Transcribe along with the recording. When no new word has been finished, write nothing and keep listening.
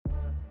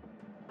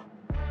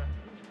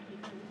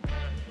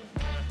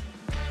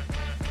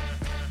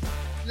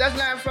Let's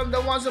learn from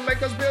the ones who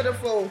make us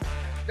beautiful.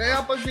 They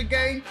help us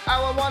regain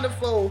our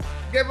wonderful.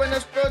 Giving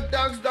us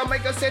products that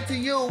make us say to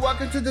you,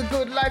 welcome to the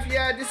good life,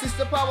 yeah, this is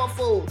the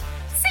powerful.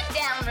 Sit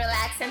down,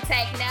 relax, and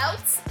take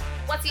notes.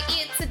 What you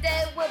eat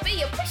today will be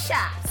your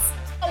push-ups.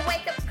 A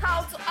wake-up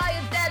call to all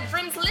your dead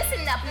dreams. Listen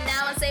up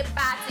now and say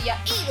bye to your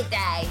evil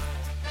day.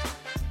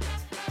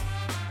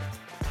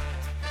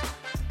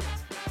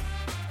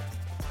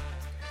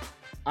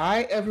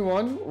 Hi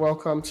everyone,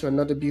 welcome to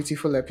another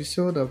beautiful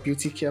episode of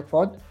Beauty Care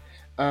Pod.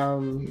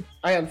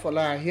 I am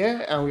Fola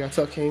here, and we are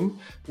talking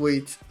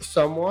with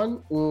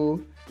someone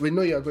who we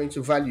know you are going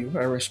to value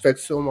and respect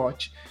so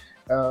much.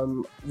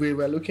 We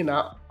were looking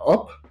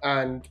up,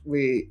 and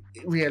we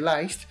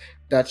realized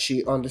that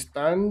she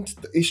understands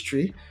the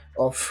history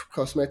of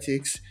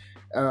cosmetics.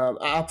 Our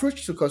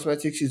approach to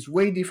cosmetics is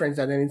way different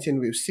than anything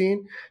we've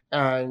seen,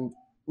 and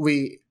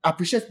we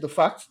appreciate the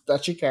fact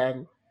that she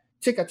can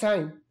take her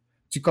time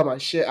to come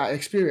and share our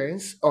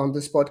experience on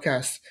this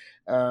podcast.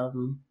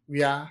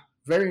 We are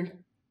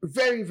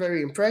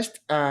very impressed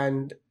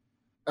and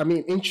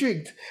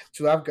intrigued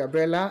to have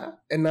Gabriela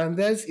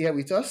Hernandez here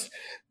with us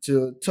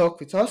to talk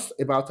with us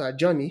about our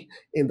journey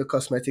in the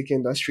cosmetic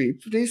industry.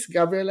 Please,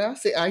 Gabriela,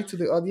 say hi to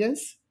the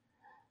audience.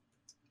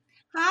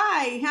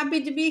 Hi,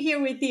 happy to be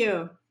here with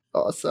you.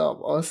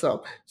 Awesome.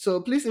 So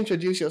please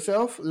introduce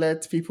yourself.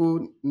 Let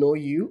people know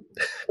you.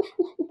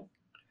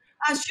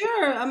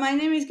 Sure. My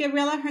name is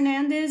Gabriela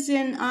Hernandez,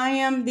 and I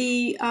am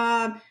the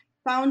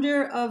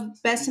founder of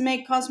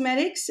Besame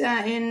Cosmetics.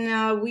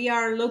 And we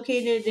are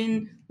located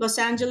in Los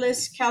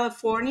Angeles,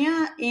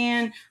 California.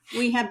 And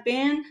we have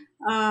been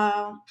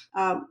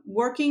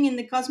working in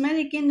the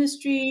cosmetic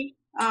industry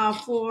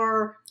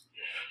for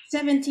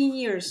 17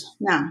 years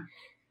now.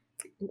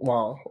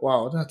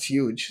 Wow, that's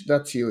huge.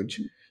 That's huge.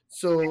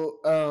 So,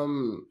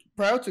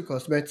 prior to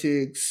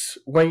cosmetics,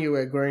 when you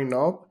were growing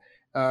up,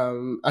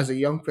 as a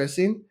young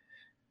person,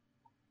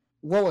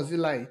 what was it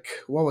like?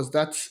 What was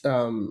that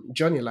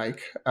journey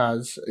like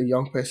as a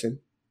young person?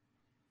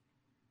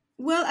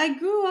 Well, I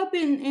grew up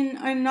in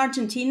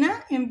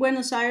Argentina, in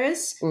Buenos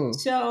Aires. Mm,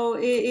 So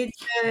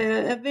it's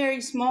a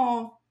very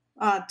small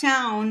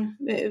town,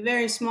 a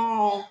very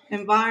small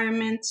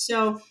environment.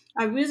 So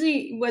I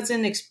really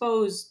wasn't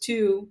exposed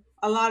to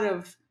a lot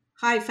of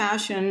high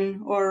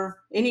fashion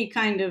or any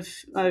kind of,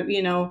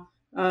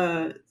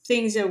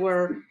 things that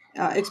were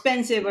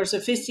expensive or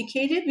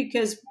sophisticated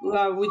because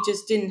we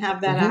just didn't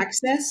have that mm-hmm,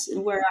 access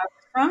where I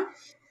was from.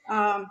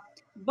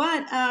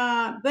 But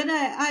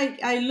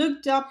I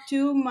looked up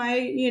to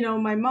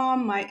my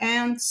mom, my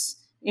aunts,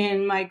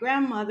 and my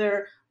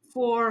grandmother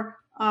for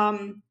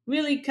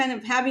really kind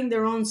of having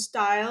their own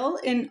style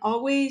and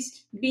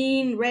always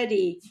being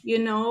ready.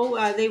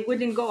 They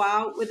wouldn't go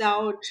out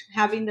without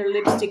having their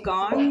lipstick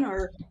on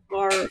or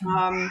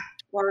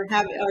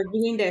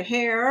doing their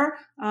hair.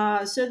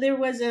 So there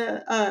was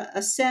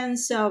a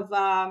sense of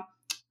kind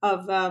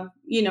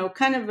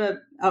of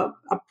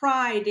a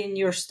pride in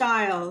your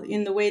style,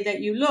 in the way that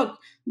you look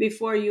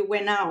before you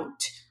went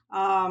out.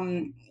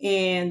 And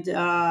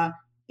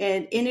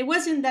it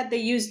wasn't that they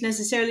used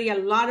necessarily a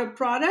lot of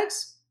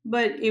products,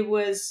 but it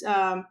was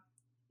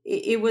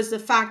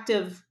the fact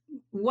of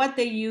what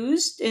they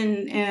used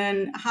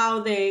and how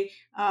they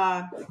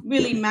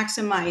really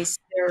maximized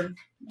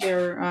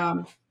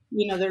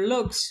their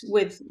looks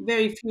with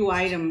very few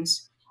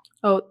items.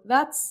 Oh,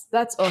 that's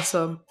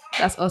awesome.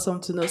 That's awesome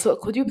to know. So,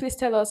 could you please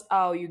tell us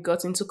how you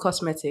got into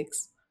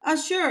cosmetics?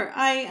 Sure.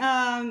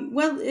 I'm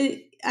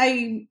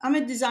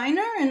a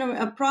designer and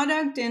a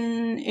product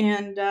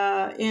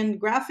and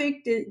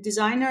graphic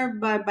designer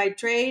by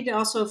trade,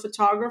 also a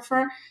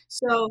photographer.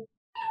 So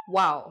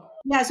Wow.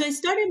 yeah, so I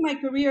started my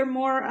career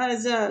more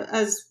as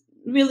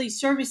really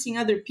servicing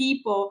other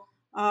people,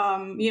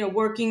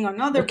 working on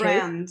other Okay.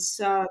 brands,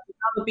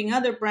 developing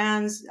other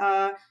brands,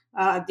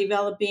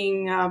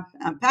 developing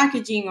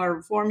packaging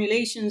or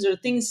formulations or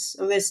things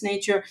of this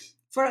nature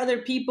for other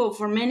people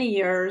for many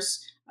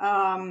years.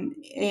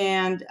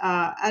 And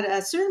at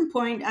a certain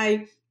point,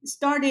 I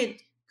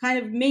started kind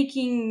of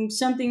making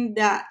something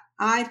that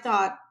I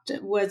thought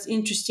was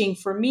interesting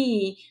for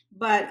me,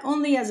 but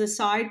only as a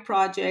side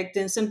project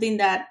and something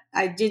that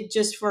I did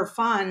just for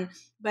fun.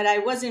 But I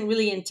wasn't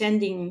really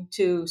intending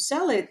to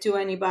sell it to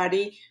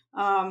anybody.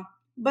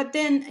 But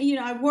then,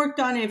 I worked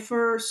on it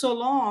for so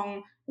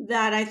long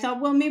that I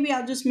thought, well, maybe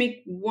I'll just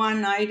make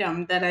one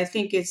item that I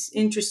think is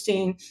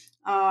interesting.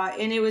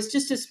 And it was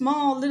just a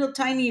small, little,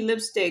 tiny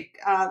lipstick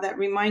that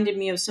reminded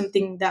me of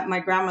something that my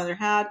grandmother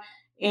had,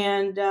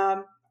 and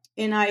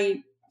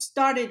I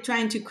started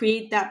trying to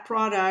create that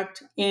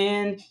product,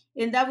 and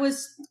that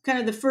was kind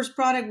of the first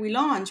product we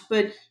launched.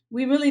 But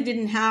we really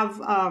didn't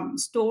have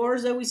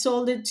stores that we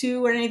sold it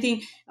to or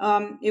anything.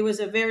 It was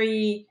a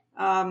very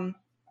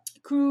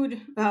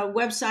crude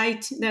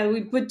website that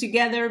we put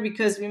together,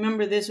 because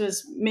remember, this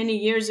was many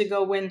years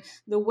ago when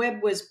the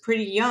web was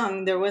pretty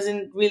young. There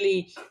wasn't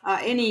really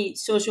any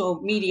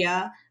social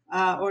media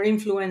or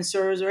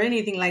influencers or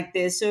anything like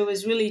this. So it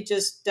was really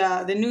just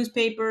the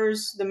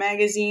newspapers, the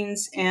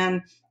magazines,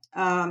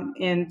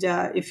 and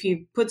if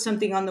you put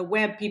something on the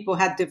web, people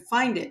had to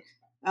find it.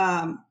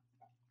 Um,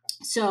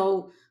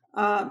 so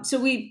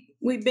we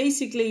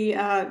basically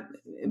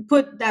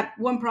put that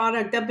one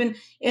product up, and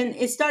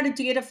it started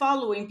to get a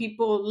following.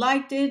 People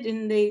liked it,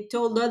 and they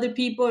told other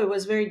people it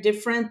was very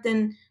different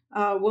than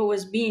what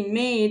was being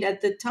made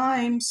at the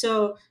time.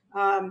 So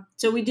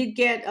we did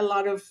get a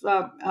lot of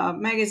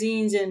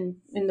magazines and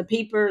in the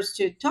papers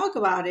to talk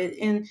about it,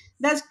 and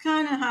that's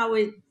kind of how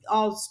it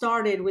all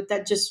started, with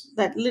that, just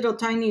that little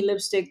tiny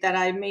lipstick that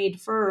I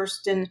made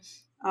first, and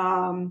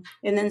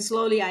then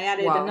slowly I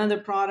added Wow. another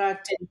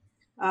product,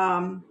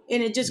 and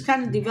it just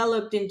kind of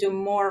developed into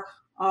more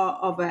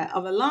of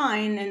a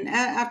line. And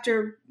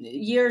after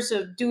years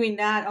of doing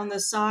that on the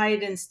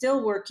side and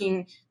still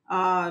working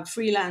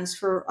freelance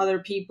for other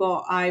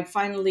people, I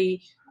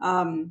finally,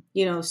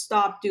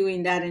 stopped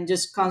doing that and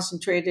just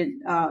concentrated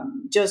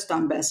just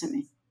on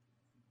Besame.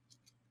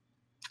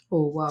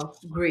 Oh wow,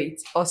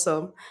 great,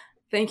 awesome.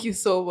 Thank you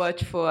so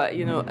much for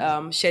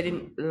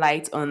shedding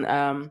light on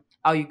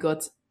how you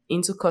got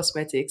into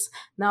cosmetics.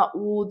 Now,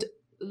 would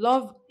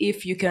love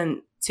if you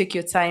can take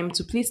your time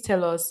to please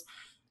tell us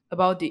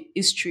about the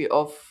history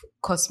of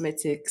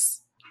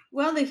cosmetics.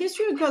 Well, the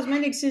history of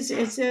cosmetics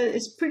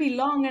is pretty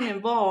long and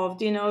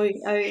involved.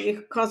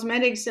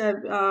 Cosmetics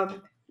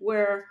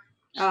were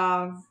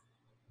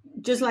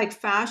just like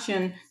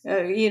fashion.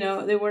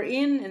 They were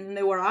in and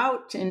they were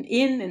out, and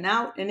in and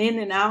out and in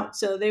and out.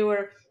 So they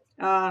were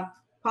uh,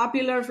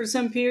 popular for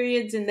some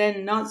periods, and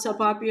then not so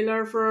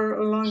popular for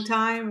a long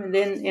time, and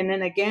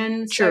then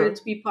again started True.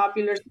 to be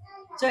popular.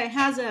 So it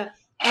has a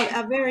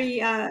very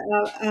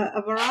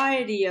a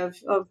variety of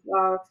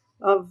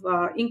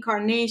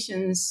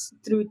incarnations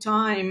through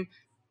time.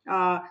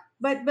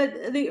 But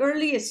the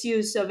earliest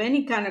use of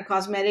any kind of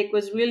cosmetic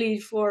was really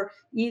for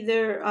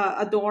either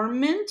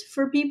adornment,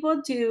 for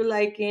people to,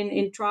 like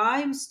in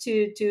tribes,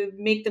 to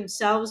make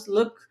themselves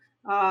look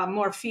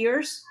more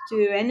fierce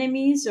to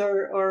enemies,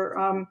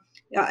 or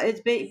it's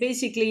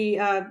basically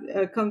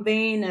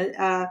conveying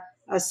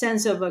a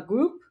sense of a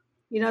group,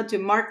 to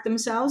mark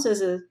themselves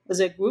as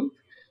a group.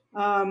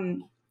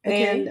 um,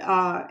 and Okay.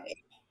 uh,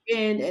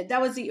 and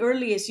that was the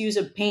earliest use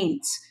of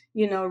paints,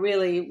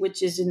 really,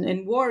 which is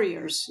in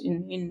warriors,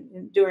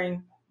 in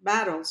during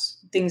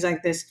battles, things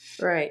like this.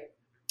 Right.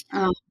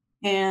 um,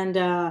 and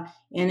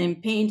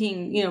in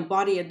painting,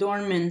 body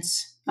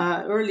adornments,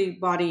 early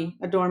body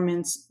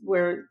adornments,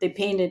 where they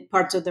painted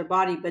parts of their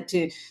body, but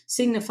to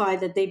signify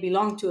that they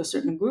belong to a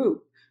certain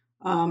group.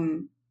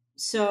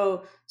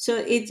 So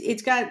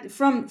it's got,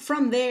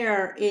 from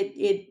there,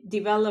 it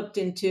developed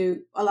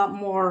into a lot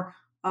more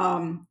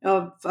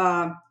of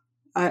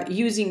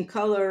using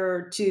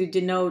color to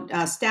denote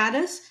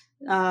status.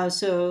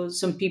 So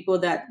some people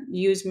that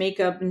use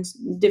makeup in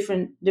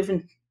different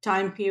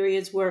time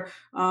periods were,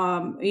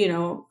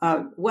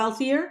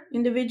 wealthier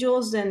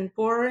individuals than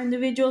poorer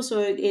individuals. So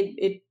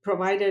it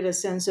provided a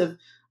sense of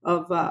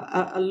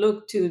a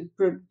look to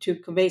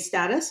convey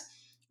status.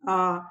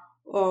 Uh,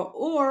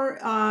 or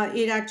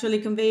it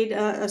actually conveyed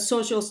a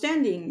social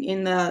standing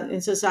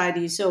in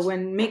society. So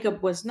when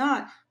makeup was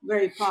not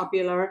very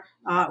popular,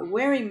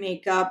 wearing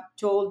makeup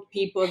told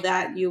people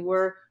that you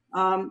were,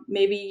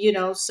 maybe,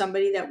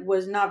 somebody that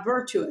was not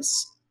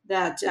virtuous,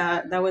 that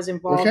was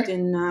involved Okay.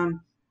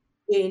 in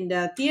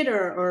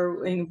theater,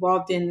 or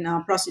involved in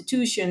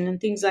prostitution and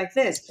things like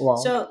this. Wow.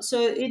 So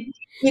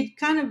it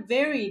kind of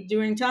varied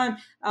during time.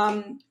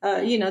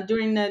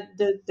 During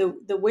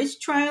the witch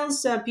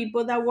trials,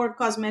 people that wore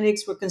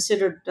cosmetics were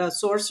considered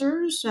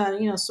sorcerers.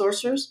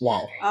 Sorcerers,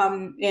 Wow.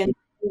 and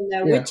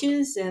Yeah.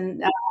 witches,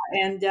 and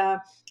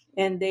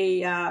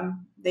they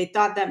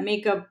thought that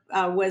makeup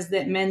was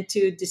that meant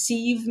to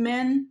deceive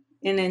men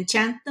and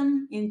enchant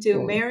them into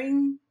Mm.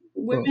 marrying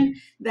Mm. women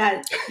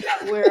that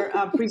were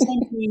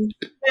presenting,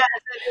 that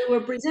they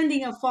were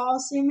presenting a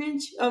false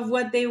image of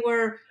what they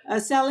were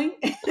selling,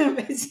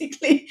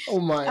 basically. Oh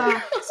my.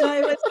 So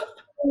it was,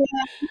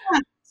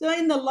 so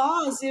in the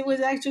laws, it was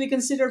actually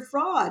considered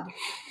fraud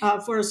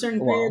for a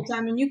certain period Wow. of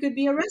time, and you could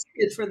be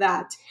arrested for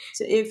that.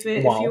 So if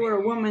you Wow.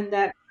 were a woman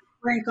that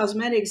wearing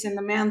cosmetics, and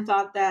the man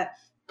thought that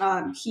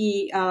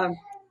he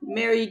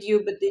married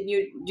you, but then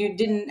you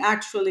didn't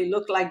actually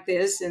look like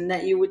this, and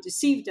that you would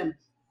deceive them.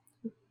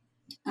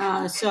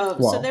 So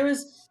Wow.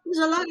 there's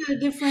a lot of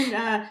different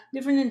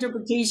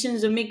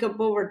interpretations of makeup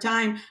over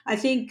time. I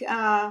think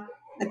as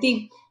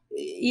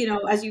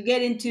you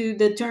get into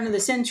the turn of the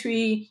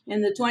century,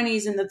 in the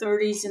 20s and the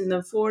 30s and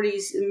the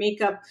 40s,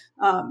 makeup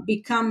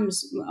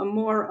becomes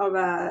more of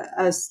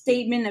a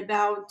statement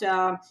about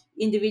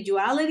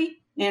individuality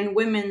and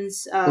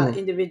women's Mm.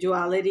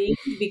 individuality,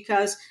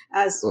 because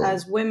Mm.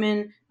 as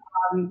women,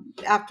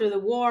 after the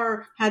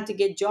war, had to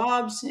get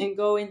jobs and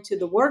go into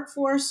the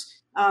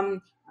workforce.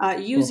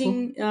 Mm-hmm.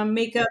 Using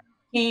makeup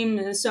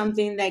became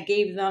something that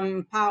gave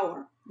them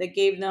power, that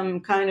gave them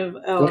kind of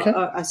Okay.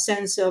 a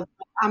sense of,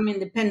 I'm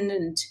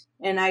independent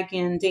and I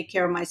can take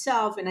care of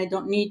myself, and I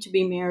don't need to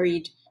be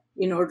married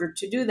in order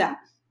to do that.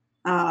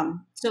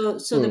 So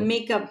the Mm.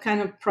 makeup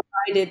kind of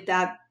provided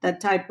that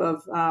type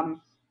of.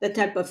 that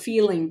type of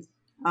feeling.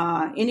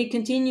 And it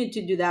continued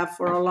to do that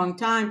for a long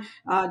time.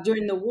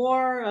 During the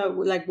war,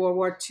 like World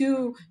War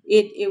II,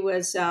 it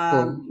was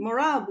mm,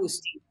 morale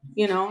boosting.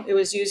 It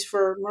was used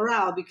for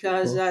morale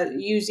because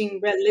mm. using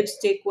red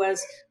lipstick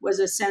was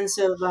a sense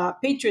of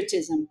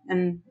patriotism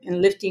and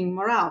lifting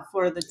morale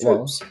for the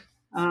Wow. troops.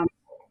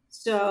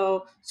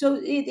 So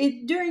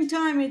during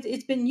time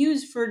it's been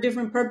used for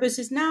different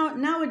purposes.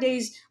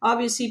 Nowadays,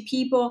 obviously,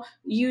 people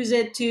use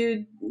it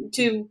to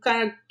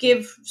kind of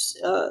give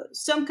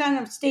some kind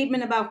of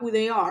statement about who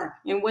they are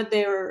and what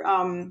they're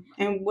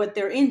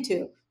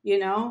into.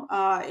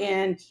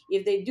 And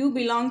if they do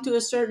belong to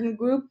a certain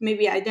group,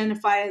 maybe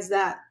identify as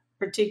that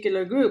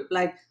particular group.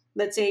 Like,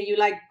 let's say you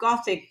like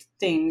gothic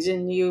things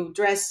and you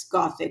dress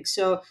gothic.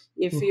 So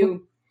if Mm-hmm.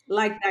 you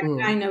like Mm,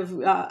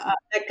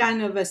 that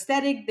kind of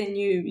aesthetic, then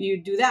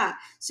you do that.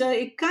 So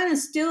it kind of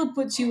still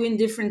puts you in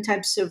different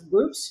types of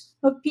groups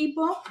of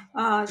people,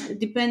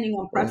 depending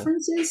on mm,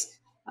 preferences.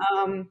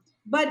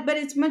 But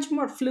it's much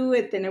more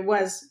fluid than it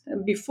was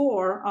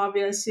before,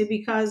 obviously,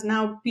 because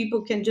now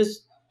people can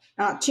just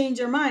change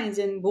their minds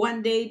and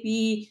one day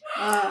be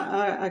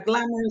a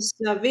glamorous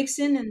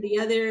vixen, and the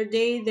other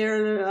day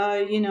they're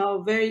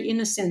very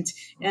innocent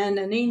and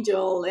an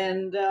angel,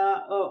 and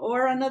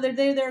or another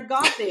day they're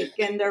gothic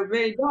and they're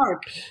very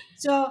dark.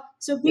 So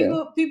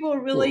yeah. people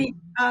really,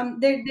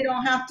 Mm, they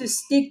don't have to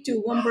stick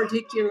to one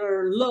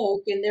particular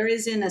look, and there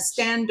isn't a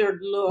standard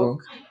look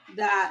mm,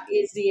 that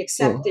is the mm,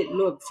 accepted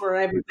look for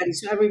everybody.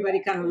 So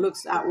everybody kind of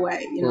looks that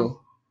way. mm,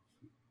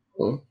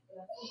 mm.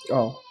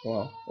 Oh,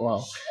 wow,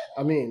 wow.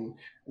 I mean,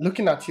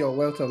 looking at your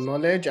wealth of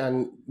knowledge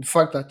and the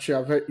fact that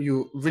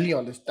you really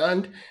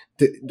understand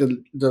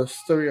the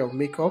story of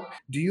makeup,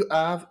 do you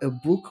have a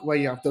book where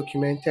you have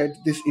documented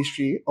this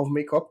history of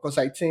makeup? Because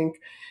I think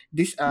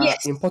these are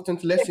Yes.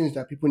 important lessons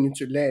that people need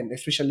to learn,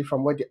 especially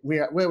from where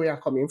we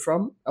are coming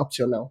from up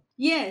till now.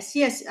 Yes,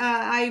 yes.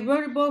 I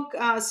wrote a book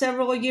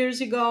several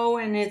years ago,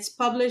 and it's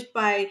published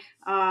by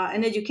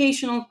an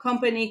educational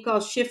company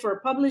called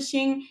Schiffer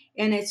Publishing,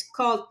 and it's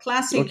called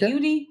Classic Okay.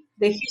 Beauty: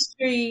 The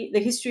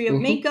History of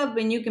Mm-hmm. Makeup,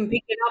 and you can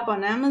pick it up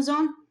on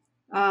Amazon.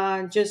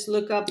 Just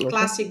look up Okay.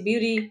 Classic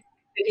Beauty: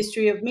 The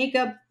History of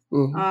Makeup,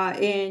 Mm-hmm.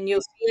 and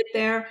you'll see it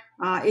there.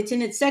 It's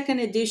in its second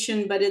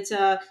edition, but it's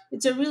a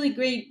really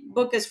great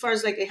book as far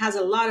as, like, it has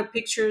a lot of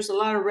pictures, a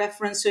lot of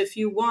reference. So if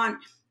you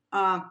want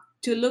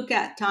to look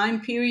at time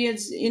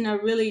periods in a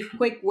really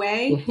quick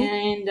way Mm-hmm.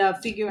 and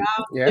figure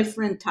out Yeah.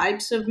 different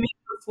types of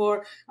makeup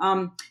for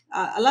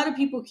a lot of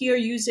people here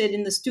use it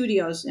in the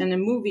studios and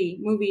in movie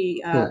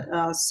Mm,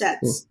 mm.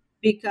 sets,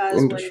 because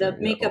when the Industry.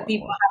 Yeah. makeup Wow.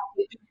 people Wow. have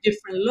to do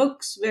different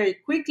looks very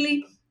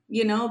quickly,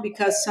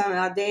 because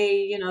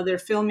they're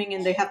filming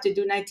and they have to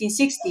do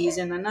 1960s,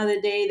 and another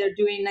day they're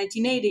doing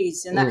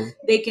 1980s, and that Mm,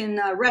 they can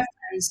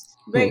reference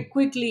very mm.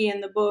 quickly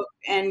in the book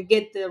and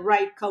get the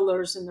right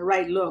colors and the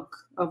right look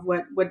of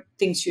what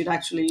things should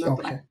actually look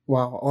like. Okay.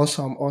 Wow.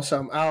 Awesome.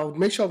 Awesome. I'll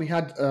make sure we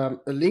had a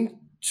link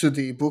to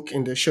the book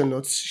in the show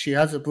notes. She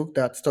has a book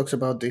that talks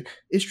about the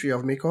history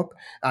of makeup,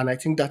 and I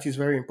think that is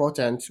very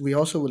important. We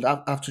also will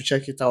have to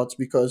check it out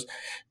because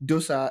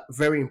those are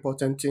very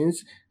important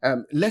things,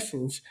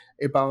 lessons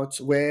about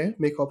where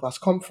makeup has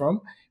come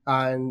from.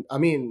 And I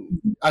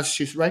mean, as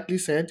she's rightly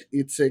said,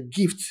 it's a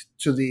gift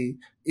to the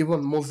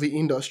even movie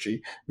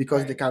industry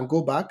because they Right. can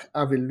go back,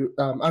 have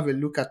a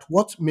look at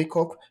what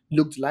makeup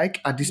looked like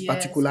at this Yes,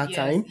 particular yes,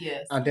 time,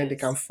 yes, and then they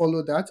can yes.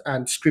 follow that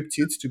and script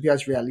it to be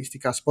as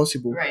realistic as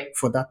possible Right.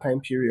 for that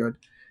time period.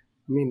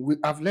 I mean,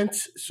 I've learned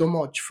so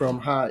much from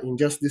her in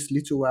just this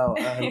little while,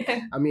 and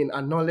I mean,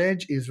 her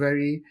knowledge is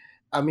very,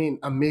 I mean,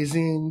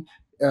 amazing.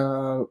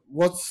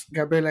 What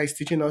Gabriela is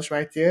teaching us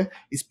right here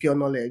is pure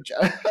knowledge,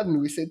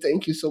 and we say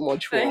thank you so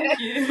much Thank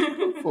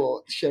you.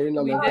 for sharing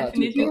all We of that with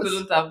definitely us.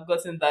 couldn't have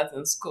gotten that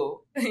in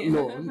school.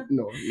 No,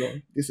 no,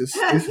 no. This is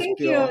Thank you.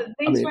 pure. I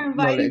Thanks for mean,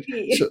 inviting knowledge.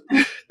 me. So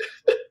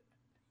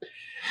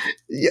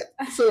yeah.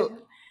 So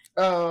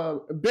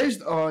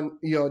based on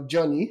your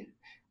journey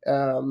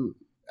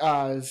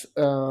as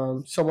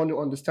someone who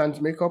understands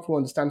makeup, who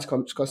understands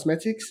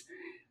cosmetics,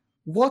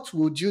 what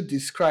would you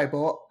describe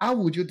or how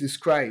would you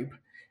describe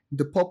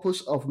the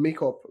purpose of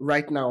makeup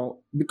right now?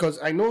 Because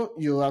I know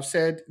you have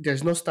said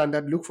there's no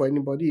standard look for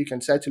anybody. You can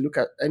decide to look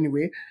at any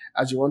way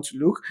as you want to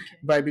look. Okay.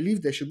 But I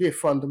believe there should be a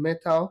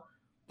fundamental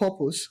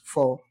purpose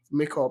for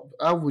makeup.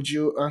 How would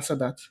you answer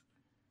that?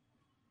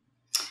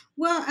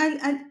 Well,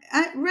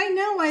 right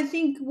now, I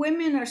think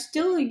women are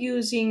still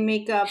using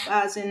makeup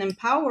as an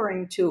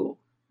empowering tool,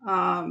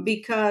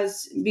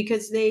 because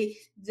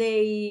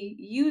they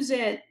use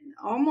it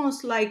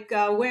almost like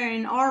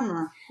wearing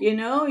armor.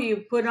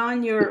 You put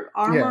on your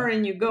armor Yeah.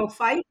 and you go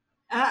fight,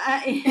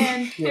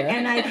 and Yeah.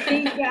 and I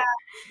think.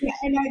 Yeah,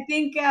 and I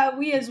think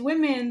we as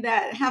women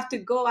that have to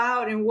go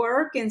out and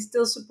work and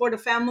still support a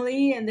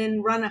family and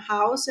then run a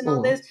house and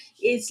all Mm. this,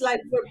 it's like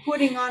we're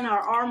putting on our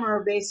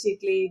armor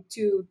basically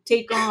to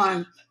take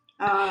on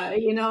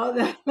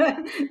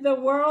the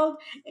world,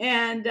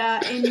 and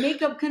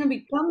makeup kind of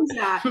becomes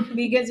that,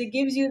 because it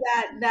gives you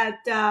that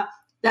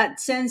that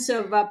sense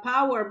of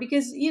power,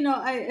 because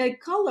a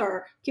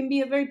color can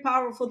be a very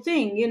powerful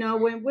thing.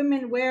 When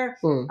women wear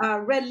mm,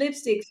 red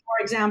lipstick, for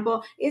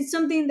example, it's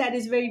something that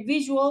is very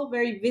visual,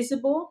 very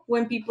visible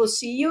when people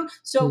see you.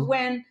 So mm,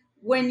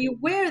 when you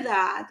wear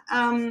that,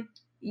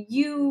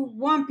 you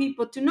want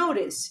people to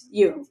notice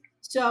you.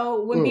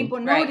 So when mm, people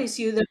Right. notice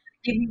you, they're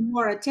give you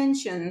more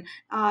attention,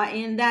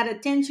 and that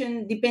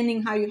attention,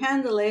 depending how you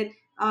handle it,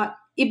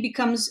 it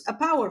becomes a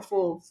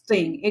powerful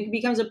thing. It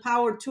becomes a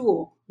power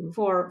tool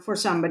for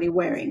somebody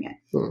wearing it.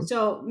 mm,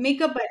 So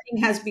makeup, I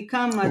think, has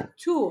become a mm,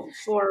 tool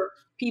for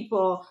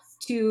people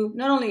to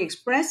not only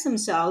express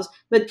themselves,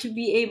 but to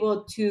be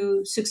able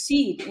to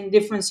succeed in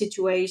different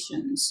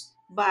situations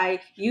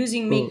by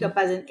using makeup mm.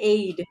 as an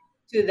aid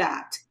to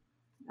that,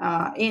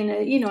 in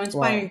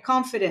inspiring Wow.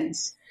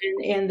 confidence,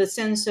 and the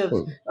sense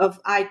Mm, of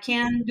I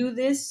can do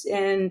this,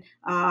 and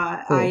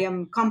I mm,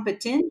 am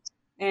competent,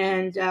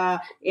 and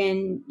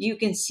you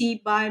can see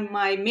by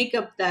my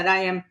makeup that I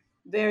am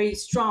very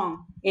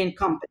strong and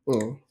competent.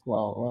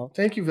 Wow. Wow.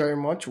 Thank you very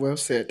much. Well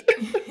said.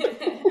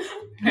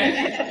 Right.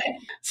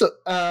 So,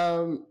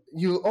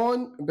 you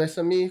own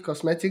Besame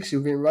Cosmetics.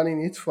 You've been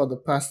running it for the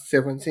past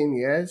 17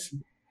 years.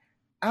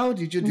 How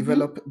did you Mhm.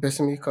 develop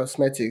Besame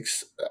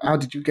Cosmetics? How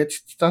did you get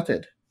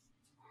started?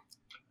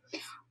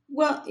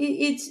 Well,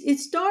 it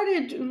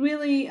started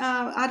really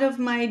out of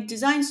my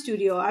design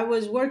studio. I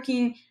was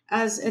working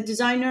as a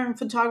designer and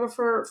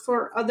photographer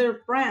for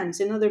other brands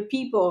and other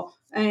people,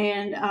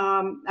 and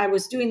I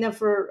was doing that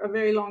for a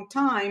very long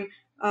time.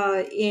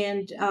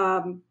 And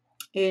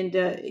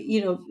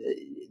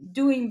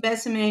doing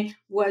Besame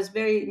was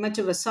very much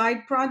of a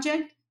side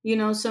project.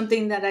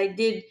 Something that I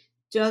did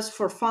just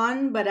for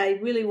fun, but I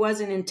really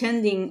wasn't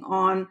intending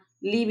on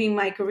leaving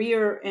my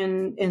career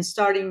and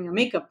starting a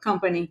makeup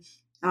company.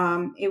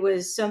 It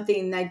was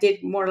something I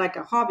did more like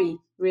a hobby,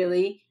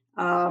 really.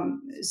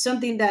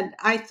 Something that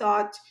I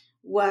thought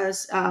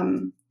was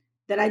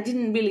that I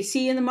didn't really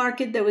see in the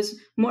market, that was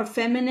more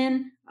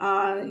feminine,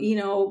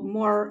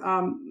 more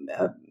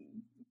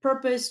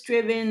purpose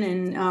driven,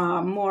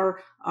 and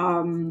more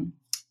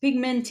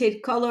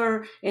pigmented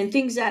color, and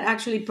things that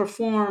actually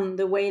perform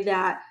the way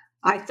that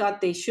I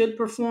thought they should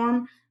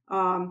perform.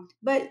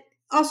 But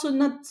also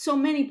not so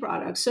many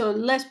products, so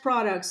less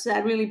products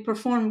that really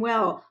perform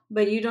well,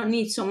 but you don't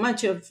need so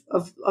much of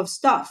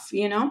stuff,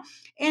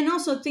 and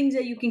also things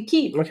that you can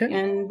keep Okay.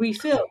 and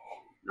refill,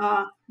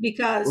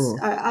 because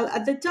Mm,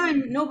 at the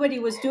time nobody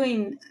was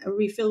doing a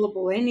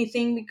refillable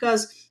anything,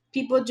 because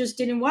people just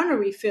didn't want to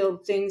refill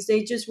things,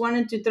 they just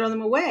wanted to throw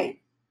them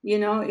away.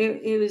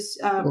 It was,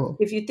 mm,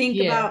 if you think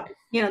Yeah. about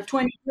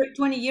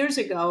 20 years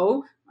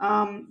ago,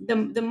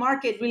 the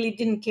market really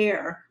didn't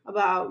care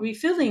about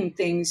refilling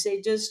things,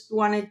 they just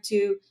wanted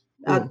to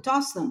mm,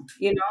 toss them,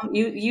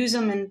 you use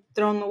them and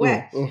throw them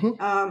away. mm,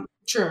 mhm,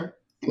 Sure.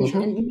 And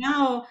mhm,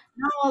 now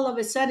all of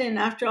a sudden,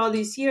 after all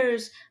these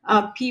years,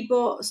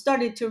 people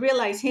started to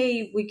realize,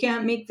 hey, we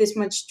can't make this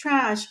much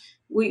trash.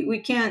 We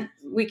can't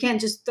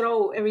just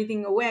throw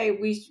everything away.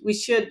 We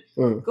should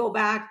mm, go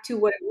back to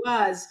what it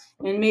was,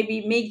 and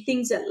maybe make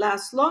things that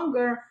last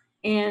longer,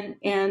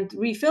 and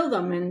refill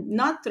them, and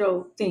not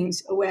throw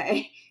things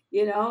away.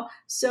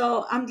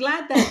 So I'm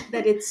glad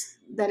that it's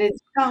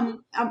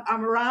I'm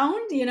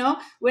around.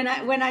 When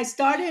I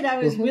started, I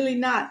was mhm, really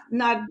not.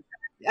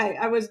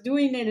 I was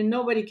doing it and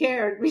nobody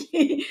cared.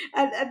 Really,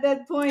 at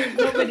that point,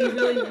 nobody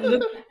really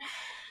looked.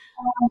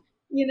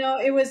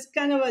 It was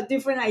kind of a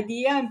different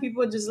idea, and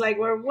people just like,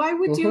 well, why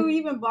would you mhm.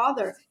 even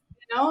bother,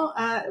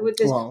 with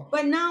this? Wow.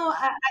 But now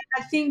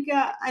I think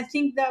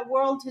that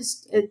world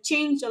has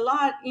changed a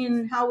lot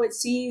in how it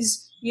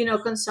sees,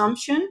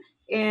 consumption,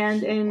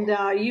 and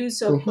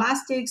use of Mhm,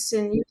 plastics,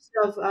 and use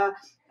of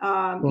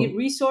mm,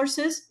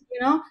 resources.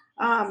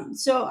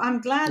 So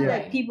I'm glad yeah.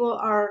 that Right. people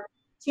are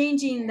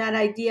changing that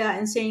idea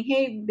and saying,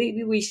 hey,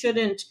 maybe we should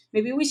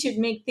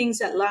make things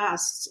that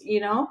last,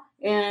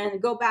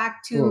 and go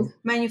back to Mm,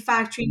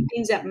 manufacturing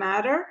things that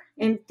matter,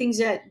 and things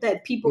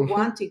that people mhm,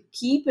 want to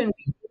keep and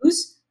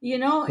reuse,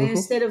 mhm,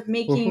 instead of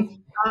making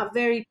mhm,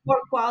 very poor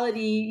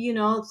quality,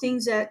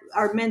 things that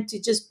are meant to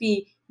just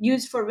be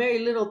used for very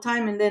little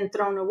time and then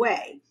thrown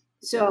away.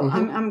 So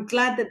I'm, mhm, I'm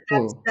glad that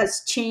mm,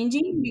 that's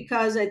changing,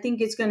 because I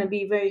think it's going to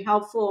be very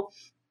helpful,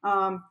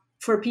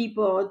 for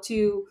people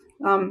to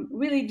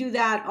really do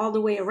that all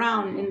the way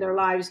around in their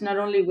lives, not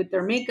only with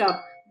their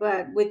makeup,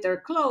 but with their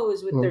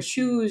clothes, with their mm,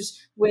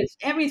 shoes, with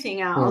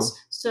everything mm, else,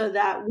 so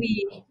that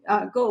we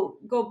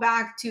go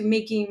back to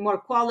making more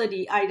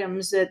quality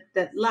items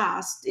that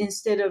last,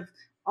 instead of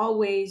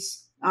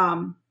always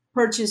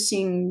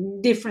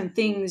purchasing different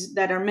things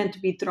that are meant to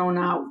be thrown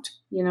out.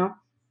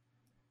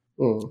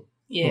 mm,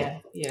 mm.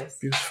 Yeah. Yes.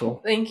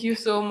 Beautiful. Thank you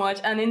so much.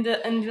 And in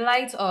the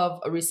light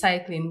of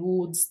recycling, we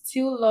would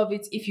still love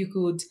it if you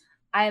could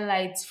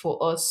highlight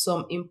for us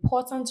some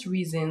important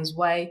reasons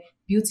why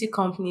beauty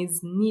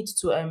companies need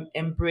to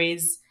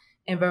embrace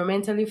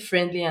environmentally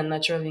friendly and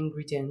natural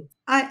ingredients.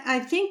 I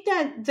think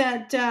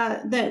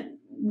that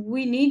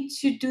we need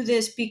to do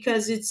this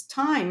because it's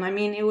time. I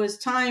mean, it was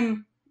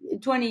time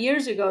 20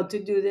 years ago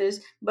to do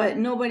this, but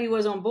nobody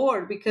was on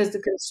board because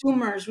the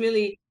consumers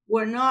really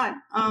were not,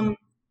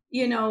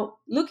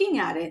 looking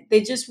at it.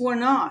 They just were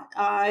not.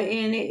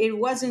 And it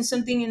wasn't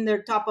something in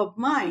their top of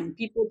mind.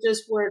 People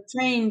just were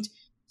trained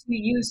to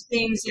use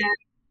things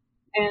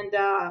and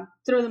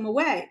throw them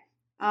away.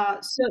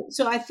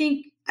 So I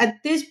think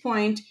at this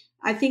point,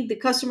 I think the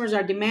customers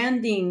are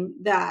demanding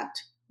that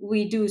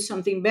we do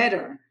something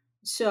better.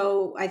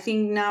 So I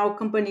think now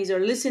companies are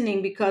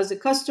listening because the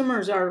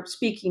customers are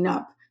speaking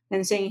up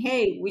and saying,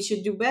 "Hey, we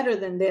should do better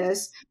than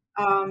this."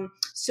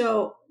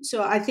 So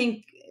I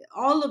think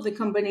all of the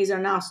companies are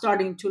now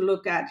starting to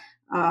look at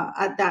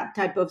that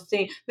type of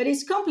thing. But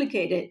it's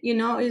complicated.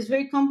 It's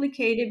very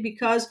complicated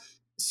because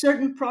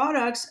certain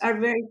products are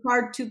very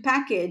hard to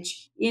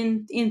package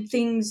in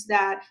things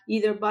that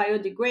either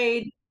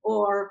biodegrade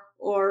or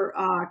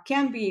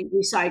can be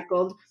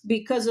recycled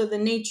because of the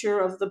nature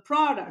of the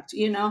product,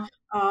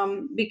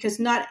 because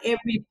not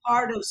every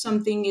part of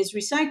something is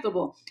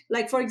recyclable.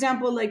 Like, for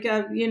example, like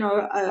a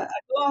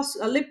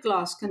lip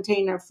gloss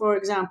container, for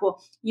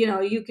example.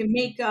 You can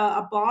make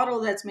a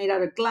bottle that's made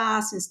out of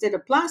glass instead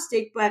of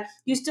plastic, but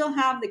you still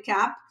have the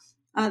cap,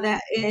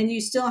 and you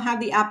still have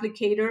the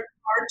applicator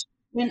part,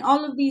 and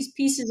all of these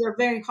pieces are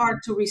very hard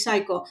to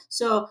recycle.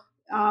 So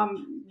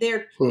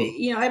they're Hmm.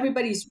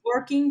 everybody's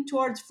working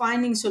towards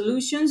finding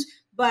solutions,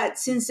 but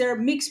since they're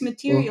mixed Mm-hmm.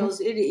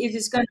 materials, it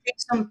is going to take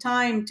some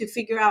time to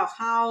figure out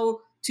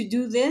how to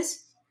do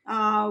this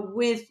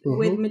with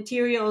Mm-hmm.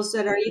 materials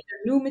that are either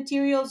new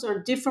materials or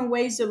different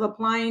ways of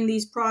applying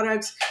these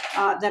products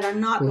that are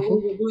not the way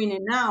Mm-hmm. we're doing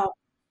it now,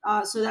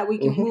 so that we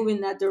can Mm-hmm. move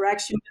in that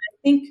direction.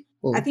 But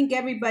I Mm. think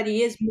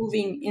everybody is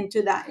moving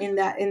into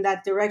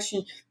that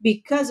direction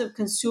because of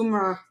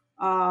consumer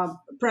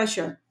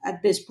pressure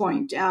at this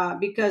point.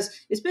 Because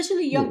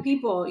especially young Mm.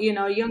 people,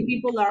 young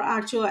people are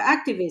actual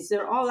activists.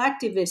 They're all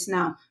activists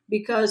now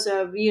because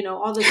of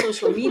all the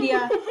social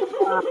media.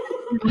 Uh,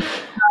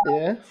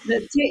 Yeah. the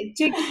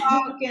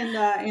TikTok and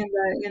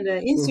the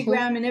Mm-hmm.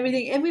 Instagram and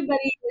everything.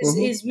 Everybody is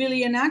Mm-hmm. is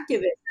really an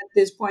activist at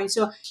this point.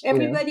 So Yeah.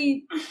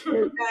 everybody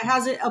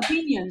has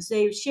opinions.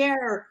 They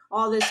share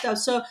all this stuff.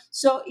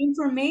 So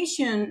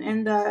information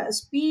and the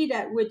speed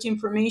at which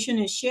information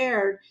is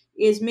shared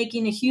is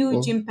making a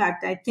huge Mm.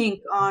 impact, I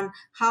think, on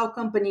how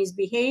companies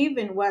behave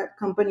and what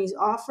companies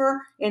offer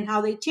and how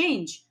they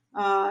change.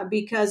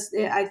 Because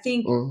I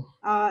think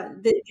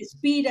Mm. the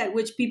speed at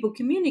which people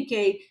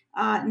communicate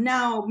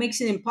now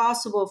makes it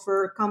impossible for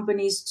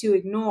companies to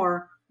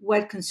ignore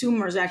what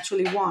consumers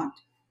actually want.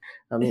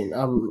 I mean,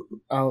 I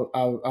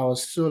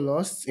was so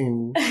lost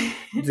in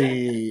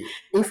the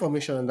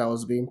information that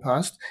was being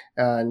passed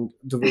and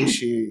the way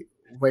she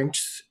went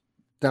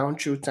down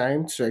through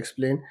time to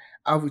explain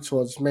how it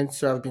was meant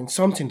to have been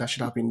something that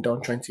should have been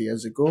done 20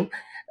 years ago,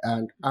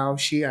 and how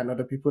she and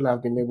other people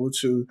have been able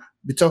to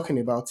be talking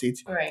about it.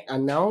 Right.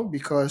 And now,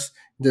 because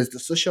there's the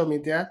social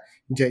media,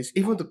 there's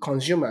even the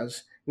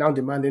consumers now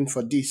demanding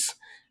for this.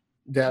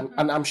 Then,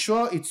 and I'm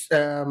sure it's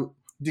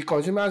the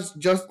consumers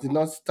just did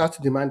not start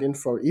demanding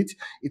for it.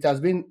 It has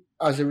been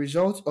as a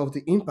result of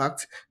the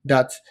impact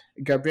that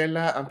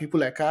Gabriela and people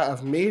like her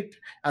have made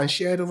and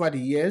shared over the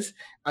years,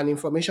 and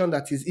information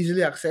that is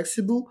easily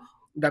accessible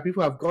that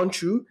people have gone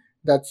through,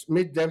 that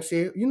made them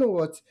say, you know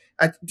what,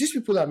 these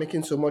people are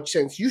making so much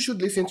sense. You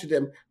should listen to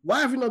them.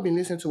 Why have you not been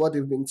listening to what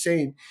they've been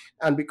saying?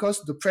 And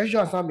because the pressure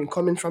has not been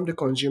coming from the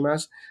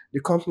consumers, the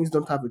companies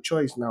don't have a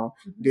choice now.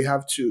 They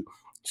have to.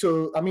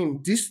 So I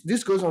mean,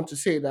 this goes on to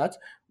say that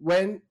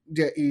when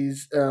there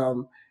is a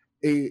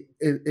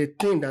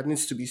thing that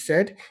needs to be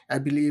said, I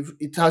believe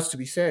it has to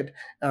be said.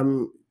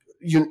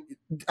 You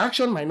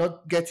action might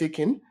not get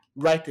taken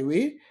right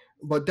away,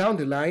 but down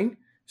the line,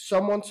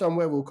 someone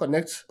somewhere will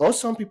connect, or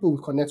some people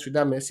will connect with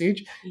that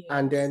message,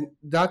 and Yes. then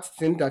that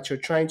thing that you're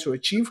trying to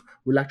achieve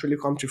will actually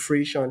come to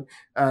fruition.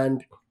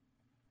 And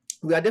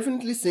we are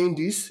definitely seeing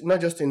this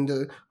not just in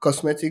the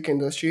cosmetic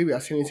industry, we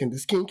are seeing it in the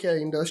skincare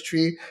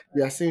industry,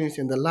 we are Right. seeing it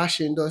in the lash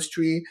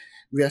industry,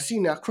 we are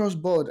seeing it across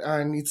board,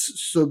 and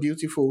it's so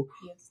beautiful.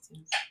 Yes, it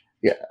is.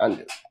 Yeah,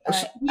 and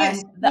Yes,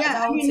 And that yeah.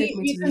 that I will mean, take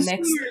me to the next.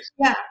 consumers.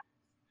 Yeah,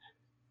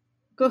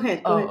 go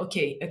ahead, go Oh, ahead.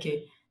 okay,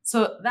 okay.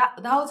 So that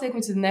will take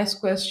me to the next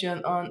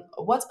question on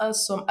what are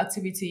some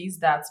activities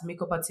that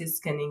makeup artists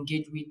can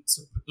engage with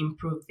to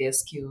improve their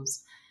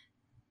skills.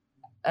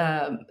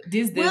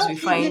 These days Well, we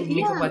find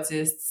makeup yeah.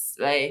 artists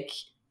like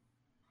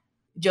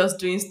just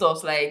doing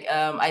stuff like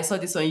I saw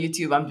this on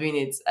YouTube. I'm doing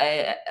it.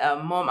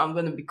 Mom, I'm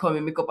going to become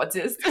a makeup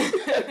artist.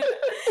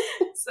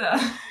 So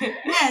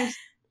Yes.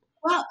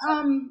 Well,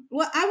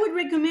 I would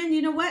recommend,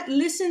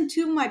 listen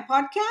to my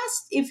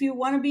podcast if you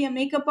want to be a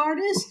makeup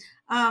artist.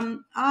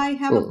 I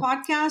have a mm,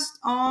 podcast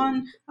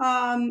on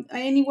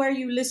anywhere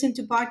you listen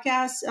to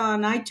podcasts,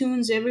 on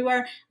iTunes,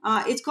 everywhere.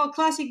 It's called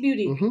Classic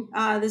Beauty,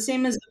 mm-hmm. the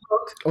same as the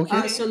book.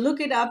 Okay. So okay, look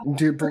it up.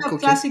 The Look book, up okay.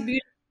 Classic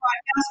Beauty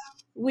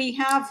podcast.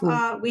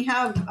 Mm. we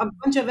have a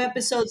bunch of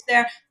episodes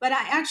there, but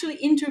I actually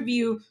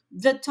interview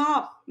the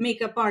top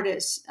makeup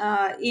artists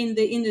in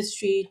the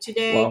industry Wow,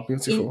 today in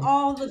beautiful.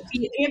 all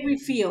every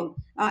field,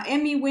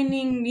 Emmy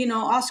winning,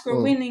 Oscar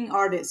Mm. winning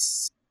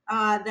artists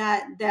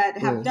that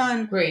have Mm.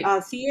 done Great.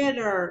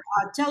 theater,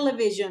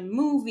 television,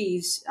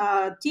 movies,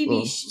 Mm.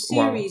 Wow.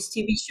 series,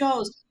 TV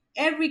shows,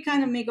 every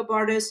kind of makeup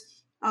artist,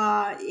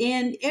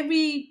 and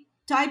every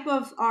type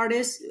of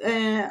artist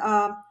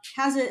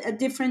has a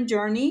different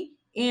journey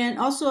and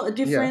also a Yeah.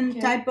 different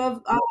Okay. type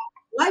of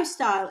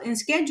lifestyle and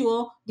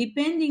schedule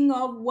depending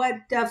on what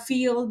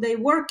field they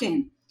work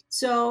in.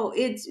 So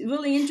it's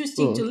really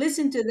interesting to Mm.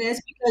 listen to this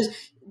because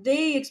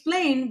they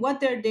explain what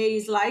their day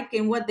is like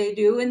and what they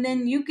do, and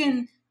then you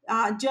can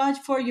judge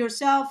for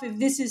yourself if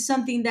this is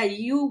something that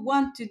you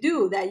want to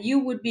do, that you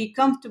would be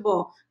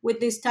comfortable with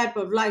this type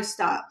of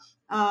lifestyle.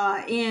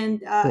 And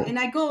Mm.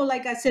 I go,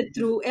 like I said,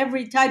 through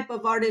every type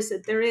of artist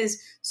that there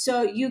is,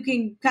 so you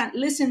can kind of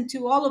listen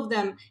to all of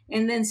them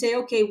and then say,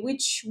 okay,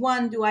 which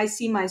one do I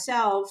see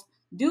myself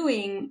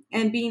doing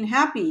and being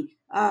happy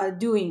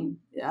doing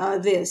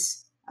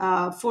this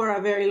for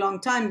a very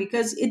long time,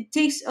 because it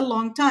takes a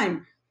long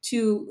time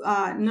to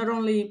not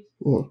only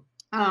Mm.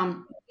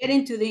 get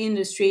into the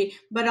industry,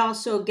 but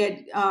also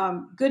get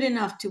good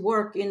enough to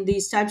work in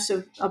these types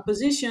of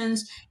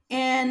positions.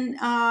 And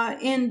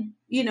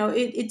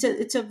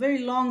it's a very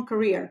long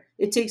career.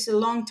 It takes a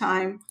long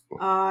time,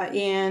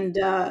 and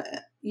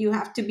you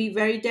have to be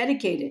very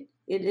dedicated.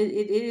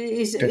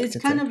 It's kind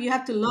Dedicated. of, you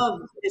have to love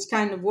this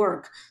kind of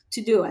work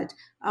to do it.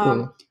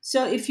 Mm.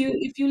 So if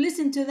you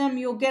listen to them,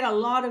 you'll get a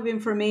lot of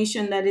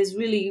information that is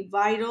really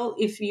vital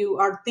if you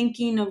are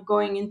thinking of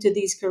going into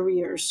these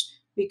careers,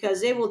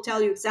 because they will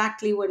tell you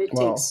exactly what it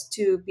Wow. takes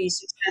to be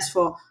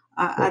successful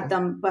at Mm.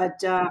 them. But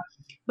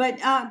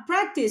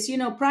practice,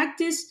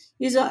 practice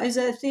is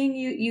a thing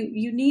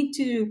you need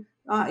to,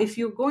 if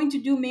you're going to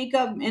do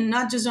makeup, and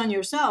not just on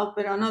yourself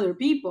but on other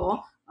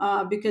people,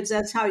 because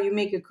that's how you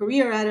make a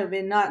career out of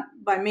it, not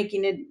by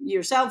making it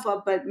yourself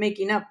up but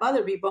making up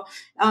other people.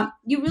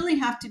 You really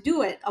have to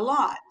do it a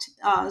lot,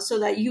 so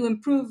that you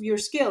improve your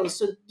skills.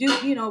 So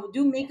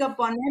do makeup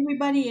on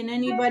everybody and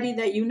anybody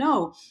that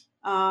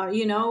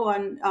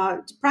on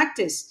to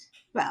practice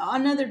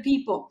on other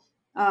people,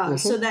 so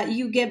Mm-hmm. that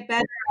you get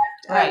better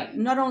at Right.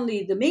 not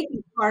only the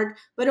making part,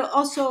 but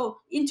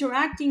also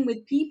interacting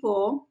with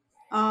people,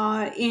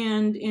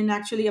 and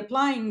actually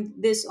applying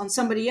this on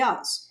somebody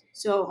else.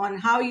 So on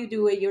how you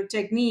do it, your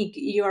technique,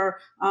 your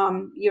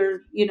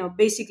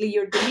basically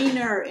your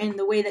demeanor and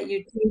the way that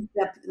you treat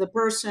the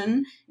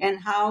person, and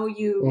how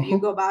you go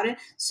Mm-hmm. about it.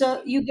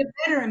 So you get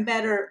better and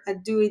better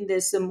at doing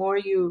this the more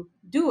you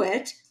do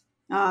it.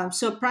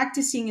 So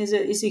practicing is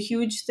a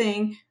huge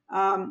thing.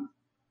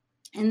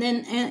 And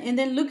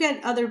then look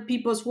at other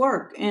people's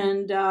work,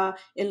 and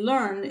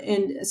learn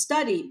and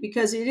study,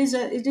 because it is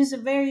a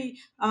very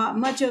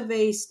much of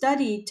a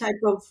study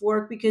type of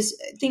work, because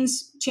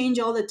things change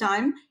all the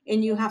time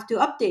and you have to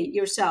update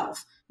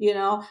yourself.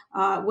 When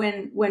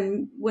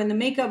the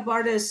makeup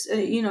artists,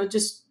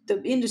 just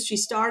the industry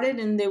started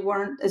and there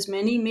weren't as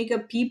many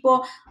makeup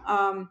people.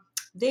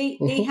 They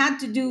Mm-hmm. had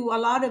to do a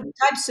lot of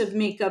types of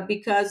makeup,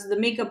 because the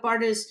makeup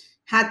artists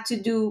had to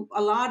do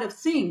a lot of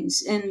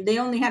things, and they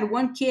only had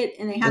one kit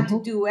and they had to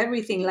Mm-hmm. do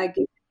everything. Like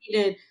if they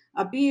needed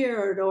a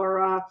beard or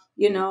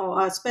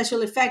a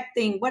special effect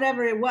thing,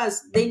 whatever it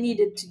was, they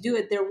needed to do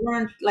it. There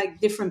weren't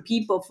like different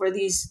people for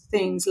these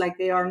things like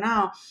they are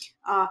now.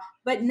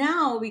 But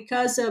now,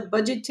 because of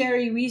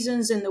budgetary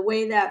reasons and the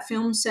way that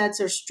film sets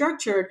are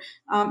structured,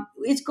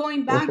 it's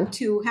going back Mm-hmm.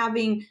 to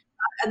having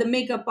the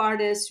makeup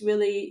artists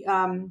really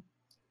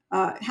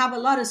have a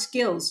lot of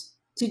skills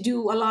to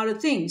do a lot of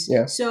things.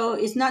 Yeah. So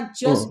it's not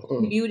just Mm.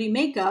 Mm. beauty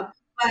makeup,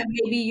 but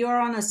maybe you're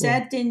on a Mm.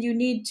 set and you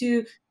need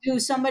to do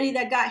somebody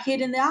that got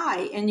hit in the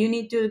eye, and you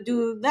need to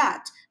do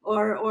that,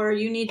 or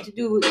you need to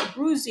do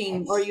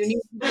bruising, or you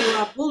need to do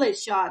a bullet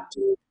shot.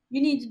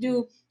 You need to do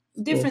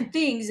Mm. different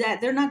things that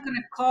they're not going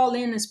to call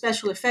in a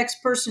special effects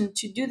person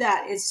to do.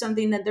 That it's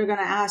something that they're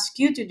going to ask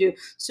you to do.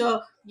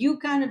 So you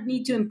kind of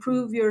need to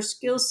improve your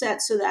skill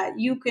set so that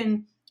you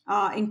can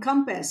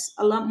encompass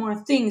a lot more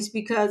things,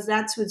 because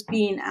that's what's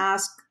being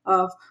asked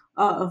of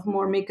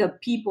more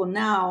makeup people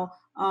now.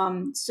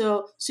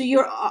 So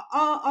you're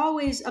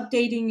always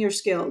updating your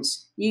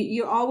skills.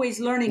 You're always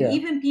learning. Yeah.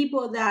 Even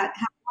people that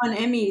have won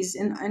Emmys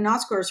and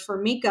Oscars for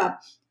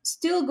makeup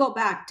still go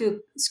back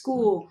to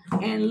school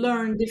and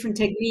learn different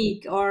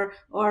technique, or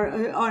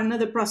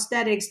another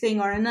prosthetics thing,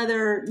 or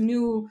another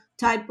new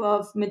type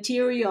of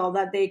material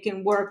that they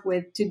can work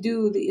with to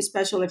do the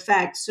special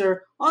effects,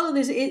 or all of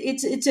this.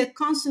 It's a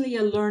constantly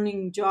a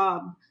learning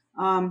job.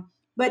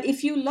 But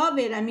if you love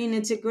it, I mean,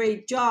 it's a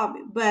great job,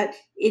 but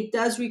it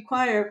does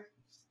require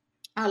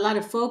a lot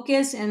of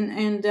focus,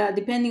 and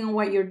depending on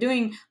what you're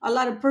doing, a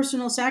lot of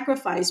personal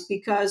sacrifice,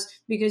 because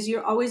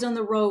you're always on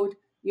the road,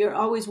 you're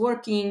always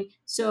working,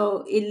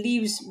 so it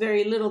leaves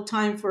very little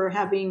time for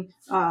having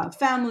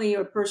family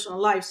or personal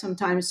life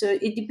sometimes. So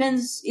it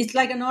depends. It's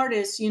like an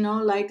artist,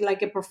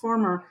 like a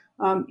performer.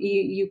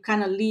 you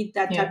kind of lead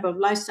that Yeah. type of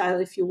lifestyle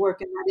if you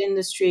work in that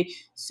industry.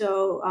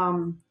 So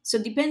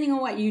so depending on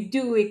what you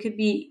do, it could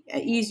be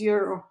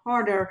easier or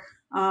harder.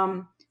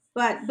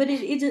 But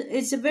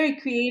it's a very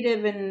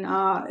creative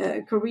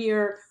and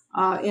career,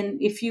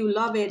 and if you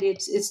love it,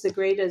 it's the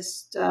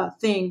greatest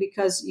thing,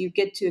 because you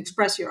get to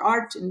express your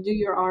art and do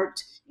your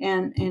art,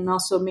 and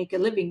also make a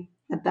living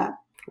at that.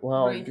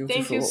 Wow, Great.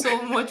 Thank you beautiful.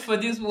 so much for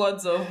these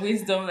words of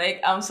wisdom.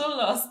 Like, I'm so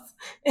lost.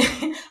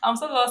 I'm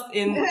so lost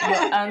in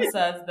your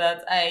answers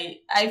that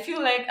I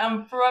feel like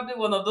I'm probably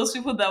one of those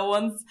people that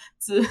wants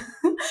to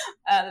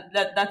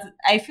that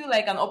I feel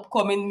like an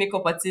upcoming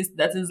makeup artist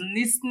that is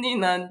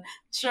listening and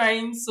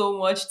trying so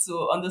much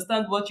to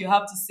understand what you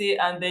have to say,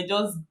 and they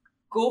just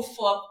go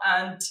forth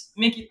and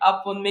make it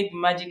happen, make the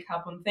magic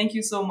happen. Thank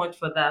you so much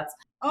for that.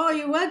 Oh,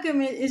 you're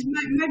welcome. It's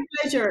my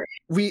pleasure.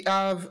 We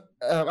have.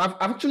 I've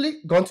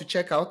actually gone to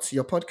check out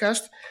your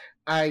podcast.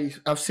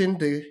 I've seen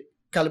the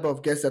caliber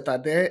of guests that are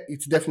there.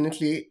 It's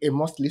definitely a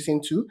must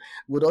listen to.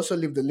 Would also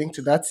leave the link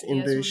to that in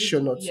Yes, the we'll leave, show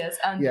notes. yes,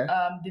 and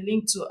Yeah, the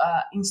link to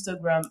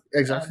Instagram,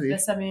 exactly.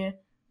 Besame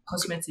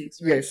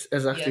Cosmetics, right? Yes,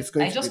 exactly. It's Yes,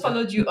 going I to be just there.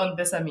 followed you on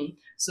Besame,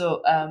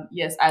 so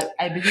yes,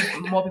 I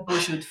believe more people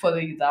should follow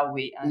you that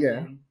way, and Yeah,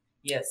 then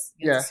yes,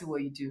 get to yeah. see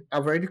what you do.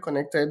 I've already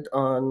connected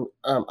on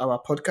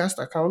our podcast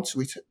account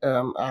with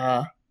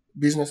our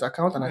business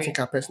account and I think Great.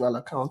 our personal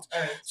account. All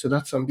right. So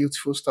that's some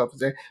beautiful stuff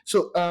there.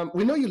 So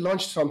we know you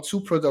launched some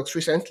two products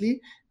recently,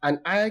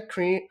 an eye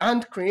cream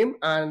and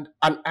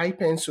an eye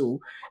pencil.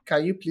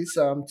 Can you please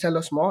tell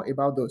us more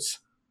about those?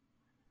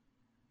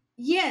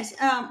 Yes.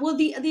 Well,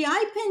 the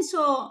eye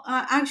pencil,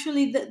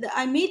 actually,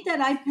 I made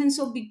that eye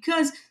pencil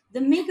because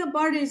the makeup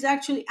artist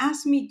actually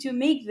asked me to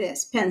make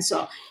this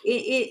pencil.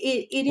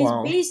 It is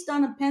Wow. based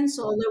on a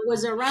pencil that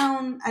was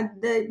around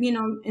at the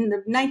in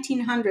the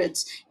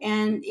 1900s,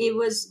 and it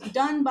was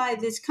done by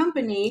this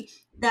company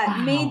that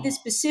made this Wow.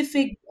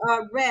 specific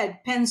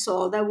red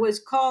pencil that was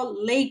called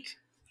Lake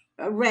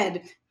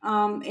red,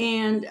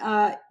 and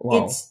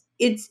Wow.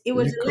 it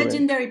was a Liquid.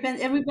 legendary pen.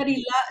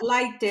 Everybody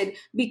liked it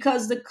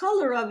because the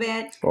color of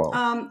it Wow.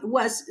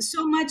 was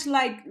so much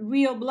like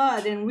real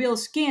blood and real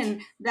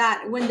skin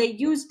that when they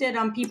used it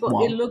on people,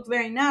 it Wow. looked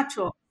very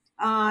natural.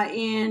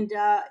 And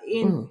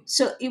Mm.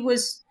 so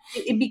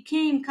it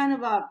became kind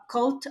of a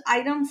cult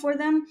item for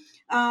them.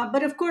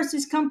 But of course,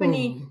 this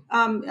company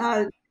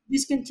Mm.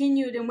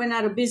 discontinued and went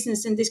out of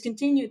business and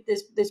discontinued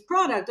this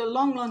product a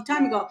long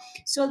time ago.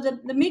 So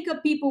the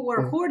makeup people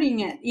were Mm. hoarding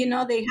it.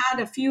 They had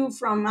a few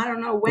from I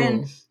don't know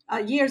when,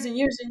 Mm. years and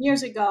years and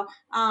years ago.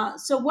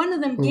 So one of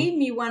them Mm. gave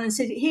me one and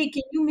said, "Hey,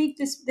 can you make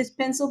this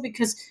pencil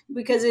because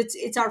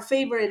it's our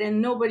favorite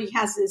and nobody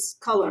has this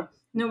color,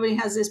 nobody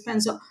has this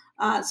pencil."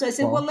 So I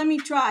said, "Well, Wow. let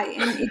me try."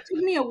 And it took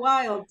me a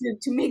while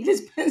to make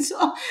this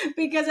pencil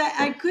because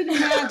I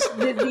couldn't match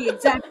the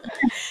exact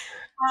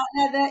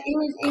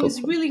it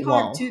was really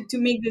hard Wow. to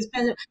make this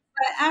pencil.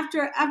 But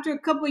after a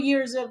couple of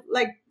years of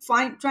like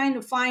trying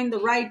to find the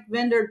right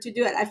vendor to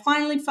do it, I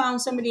finally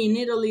found somebody in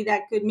Italy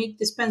that could make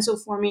this pencil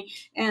for me,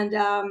 and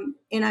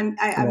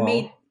I Wow.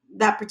 made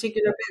that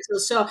particular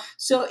pencil.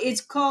 So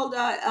it's called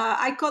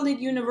I call it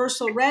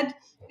Universal Red,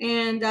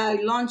 and I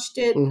launched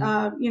it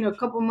Mm. a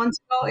couple months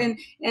ago,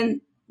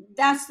 and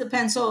that's the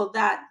pencil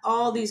that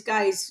all these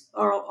guys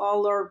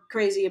are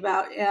crazy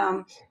about.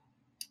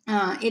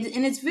 And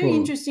it's very Mm.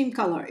 interesting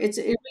color. It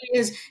really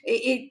is.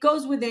 It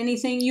goes with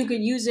anything. You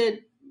could use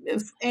it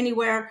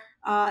anywhere.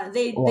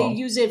 They Wow.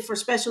 use it for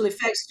special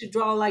effects to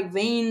draw like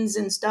veins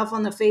and stuff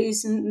on the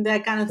face and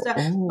that kind of stuff.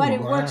 Oh But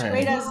it works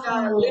great my. as a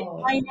lip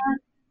Wow. liner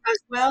as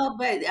well.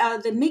 But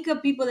the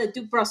makeup people that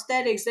do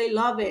prosthetics, they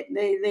love it.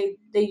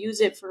 They use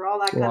it for all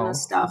that kind of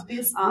Wow. stuff,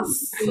 This is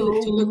to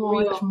so look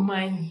much real.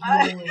 mind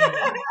blowing.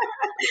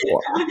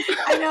 Wow.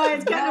 I know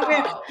it's kind of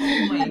weird. Wow. Oh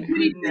A my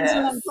pretty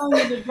pencil, I'm goodness. telling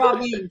you to draw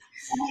veins.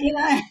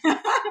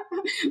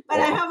 But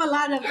I Wow. have a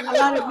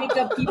lot of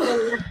makeup people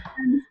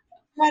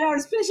that are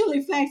special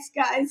effects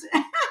guys.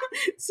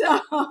 So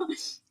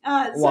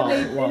so Wow.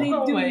 they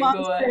Wow. Oh do my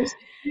god. monsters.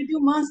 They do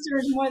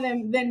monsters more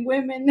than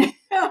women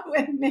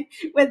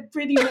with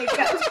pretty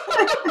makeup.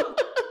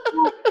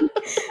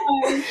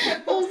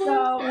 So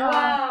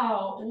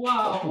Wow.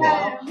 Wow.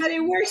 Wow. but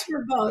it works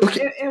for both.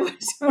 Okay. It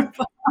works for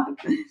both.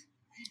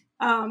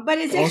 But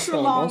it's extra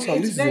Awesome. long. Awesome.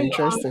 It's This is very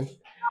long. interesting.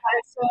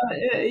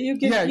 So you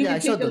could Yeah. you Yeah. I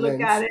could saw take a the look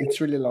at lens. it.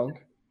 It's really long.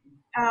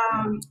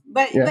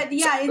 But Yeah. So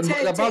yeah, it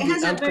about the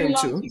has a hand very cream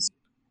long too. piece.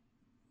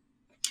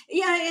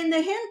 Yeah, and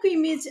the hand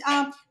cream is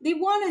they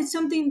wanted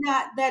something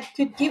that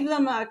could give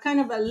them a kind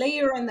of a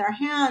layer in their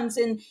hands,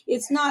 and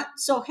it's not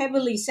so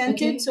heavily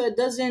scented, Okay. so it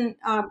doesn't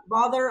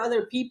bother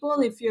other people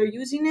if you're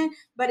using it.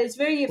 But it's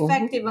very Mm-hmm.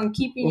 effective on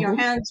keeping your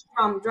Mm-hmm. hands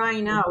from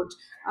drying out.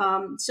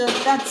 So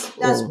that's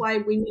Mm. why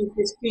we make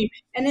this cream,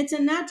 and it's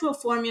a natural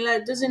formula.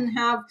 It doesn't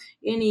have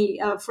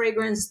any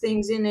fragrance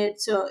things in it,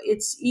 so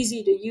it's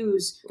easy to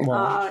use,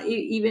 Wow.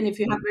 even if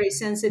you have very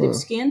sensitive Mm.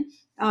 skin.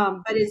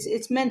 But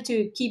it's meant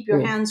to keep your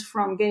Mm. hands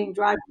from getting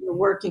dry when you're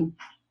working.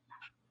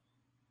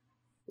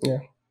 Yeah.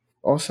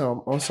 Awesome.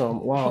 Awesome.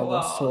 Wow.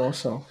 That's so Wow.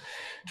 awesome.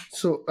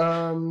 So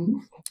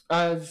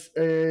as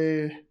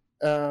a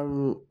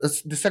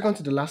as the second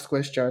to the last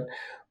question,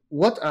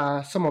 what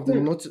are some of the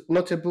Hmm.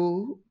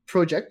 notable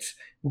projects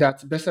that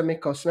Besame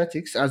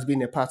Cosmetics has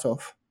been a part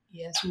of?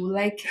 Yes, we would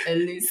like a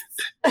list.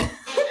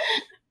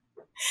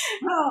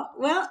 Oh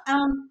well,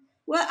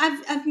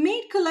 I've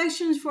made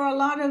collections for a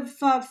lot of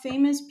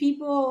famous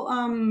people,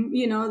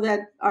 that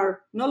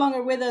are no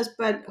longer with us,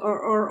 but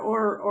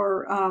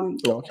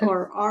Okay.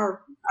 or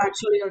are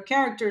actually our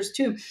characters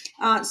too.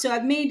 So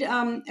I've made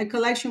a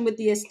collection with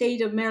the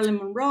estate of Marilyn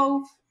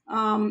Monroe,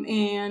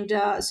 and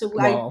so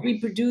I Wow.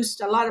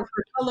 reproduced a lot of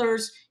her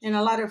colors and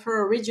a lot of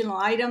her original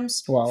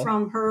items Wow.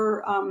 from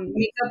her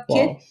makeup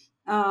kit.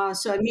 Wow.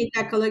 So I made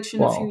that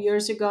collection a few Wow.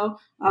 years ago,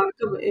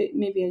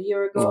 maybe a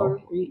year ago Wow.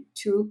 or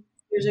 2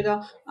 years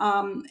ago.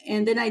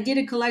 And then I did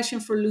a collection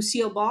for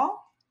Lucille Ball,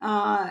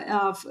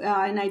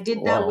 and I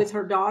did that with Wow.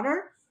 her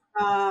daughter,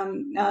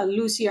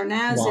 Lucy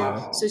Hernandez. And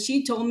so Wow.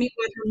 she told me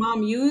what her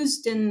mom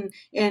used and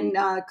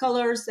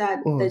colors that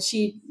Mm.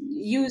 she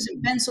used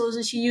and pencils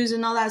that she used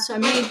and all that. So I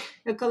made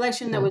a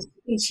collection that Mm. was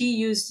she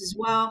used as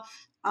well.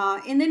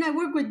 And then I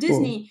work with Mm.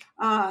 Disney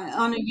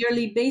on a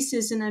yearly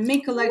basis, and I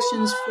make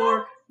collections for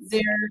What?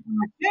 their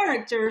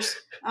characters.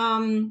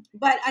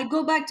 But I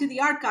go back to the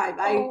archive.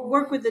 I Oh.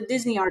 work with the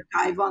Disney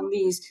archive on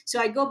these. So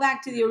I go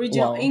back to the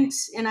original Wow.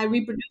 inks and I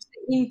reproduce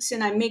the inks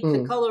and I make the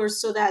Mm.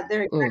 colors so that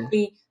they're Mm.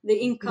 exactly the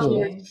ink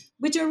colors, Mm. Okay.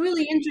 which are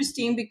really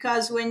interesting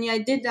because when I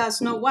did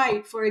Snow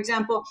White, for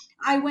example,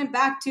 I went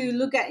back to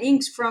look at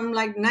inks from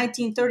like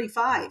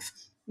 1935,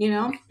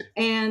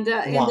 and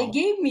they Wow.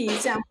 gave me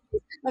samples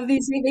of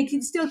these. They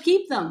can still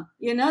keep them,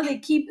 they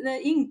keep the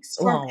inks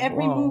from Wow.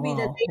 every Wow. movie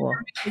that Wow. they Wow.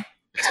 ever made.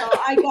 So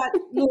I got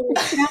little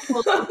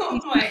samples of Oh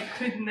these my uh,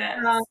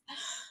 goodness.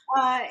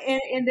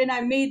 and then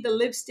I made the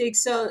lipstick.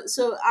 So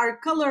our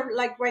color,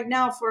 like right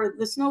now for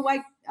the Snow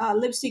White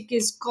lipstick,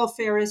 is called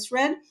Ferris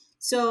Red.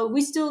 So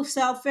we still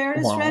sell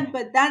Ferris Red, Wow.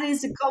 but that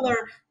is the color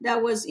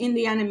that was in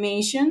the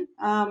animation.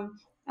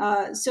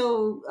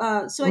 So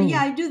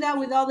yeah, Mm. I do that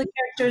with all the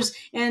characters.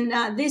 And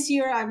this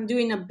year I'm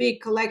doing a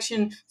big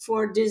collection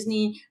for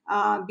Disney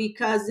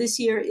because this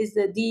year is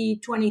the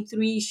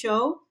D23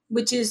 show,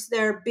 which is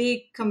their big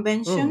Mm.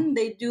 convention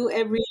they do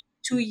every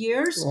 2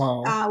 years,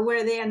 Wow.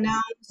 where they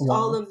announce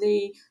all Wow. of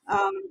the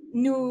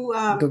new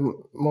The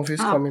movies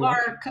coming up.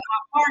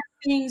 park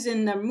things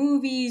and the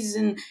movies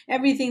and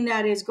everything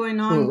that is going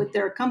on Mm. with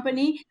their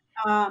company.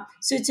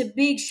 So it's a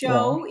big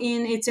Wow. show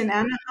it's in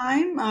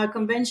Anaheim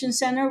Convention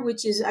Center,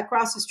 which is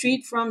across the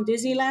street from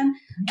Disneyland.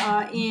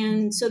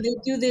 And so they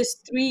do this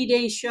 3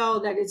 day show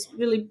that is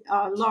really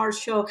a large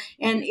show,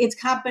 and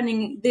it's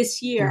happening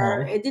this year.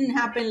 Wow. It didn't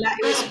happen.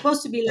 It was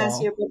supposed to be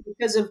last year, Wow. but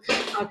because of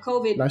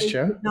COVID, Last they did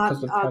year not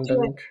because of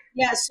do it. pandemic.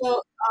 Yeah,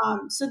 so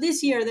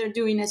this year they're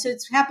doing it. So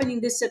it's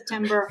happening this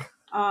September,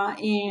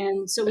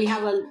 and so we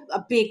have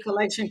a big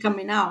collection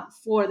coming out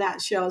for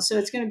that show. So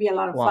it's going to be a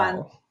lot of fun.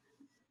 Wow.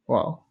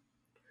 Wow.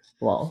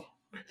 Wow.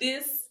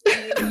 This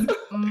is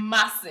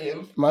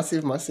massive.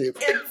 Massive, massive.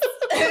 It's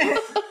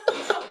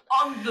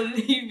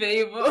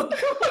unbelievable.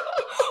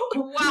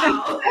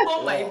 Wow.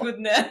 Oh my Wow.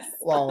 goodness.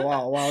 Wow.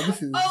 Wow. Wow.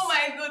 This Oh is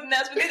my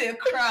goodness. We need a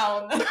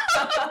crown.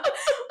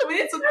 We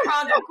need to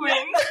crown the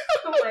queen.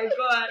 Oh my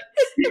god.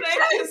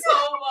 Thank you so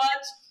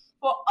much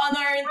for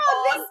honoring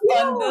Oh, us thank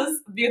on you.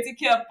 this beauty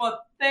care pod.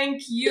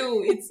 Thank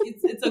you.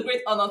 It's a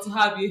great honor to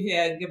have you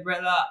here,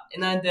 Gabriela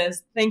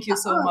Hernandez. Thank you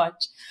so Oh,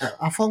 much.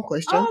 a fun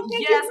question. oh,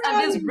 thank you Yes, for and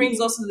this having brings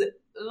me. us to the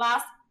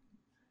last.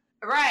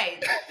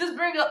 Right. This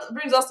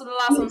brings us to the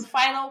last and Yes,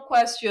 final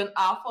question,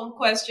 our fun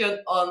question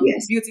on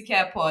yes, Beauty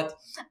Care Pod.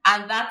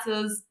 And that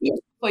is yes.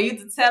 for you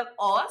to tell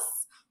us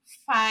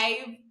 5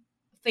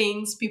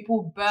 things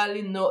people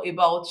barely know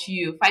about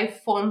you,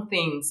 5 fun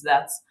things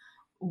that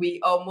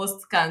we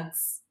almost can't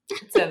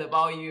tell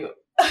about you.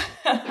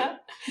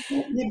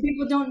 The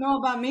people don't know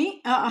about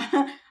me.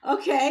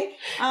 Okay.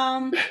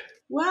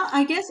 Well,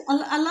 I guess a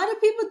lot of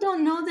people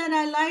don't know that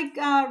I like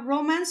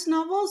romance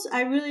novels.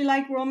 I really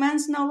like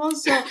romance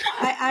novels. So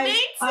Me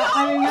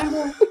I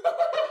remember,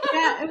 too.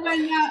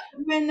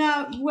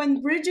 yeah,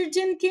 when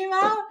Bridgerton came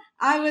out,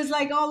 I was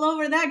like all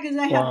over that because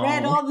I had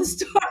read Wow. all the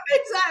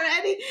stories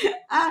already.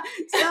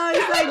 So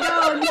it's like,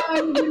 oh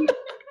no,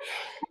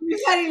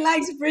 everybody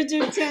likes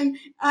Bridgerton.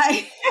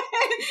 I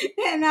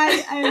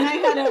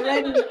had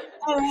already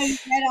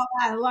read all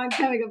that a long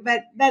time ago.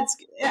 But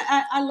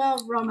I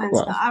love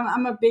romance. Wow.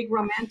 I'm a big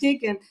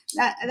romantic, and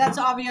that's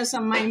obvious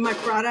on my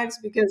products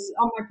because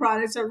all my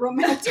products are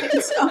romantic.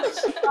 So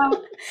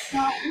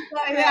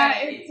yeah,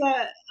 Right.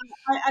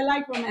 I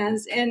like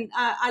romance, and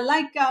I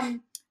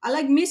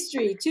like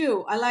mystery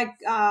too. I like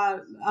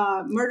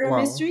murder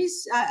Wow.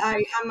 mysteries.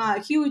 I'm a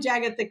huge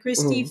Agatha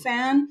Christie Mm.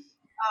 fan,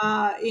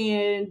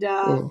 and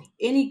Mm.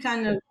 any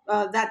kind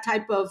of that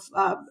type of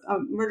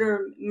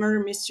murder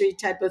mystery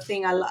type of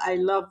thing. I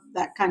love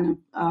that kind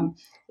of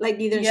like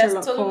either Yes,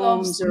 Sherlock totally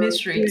Holmes loves or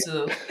mystery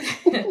too.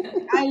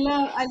 I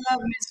love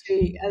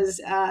mystery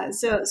as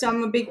so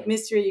I'm a big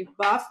mystery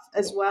buff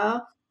as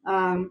well.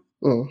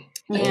 Mm.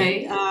 And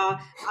Okay.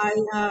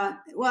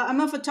 well, I'm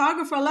a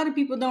photographer. A lot of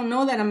people don't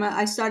know that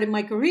I started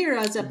my career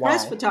as a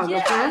press Wow.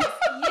 photographer.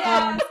 Yes,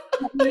 Um,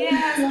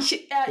 yes,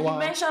 yes. You Wow.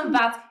 mentioned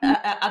that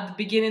at the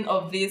beginning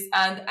of this,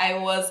 and I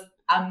was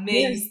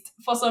yes. amazed.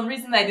 For some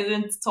reason, I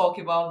didn't talk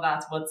about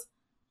that, but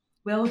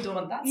well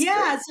done. That's Yeah,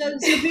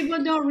 great. so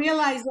people don't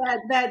realize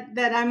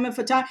that I'm a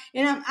photographer,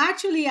 and I'm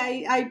actually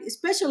I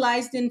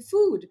specialized in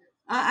food.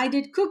 I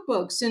did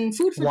cookbooks and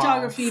food Wow.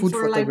 photography Food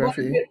for like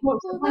photography. Oh,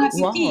 Bon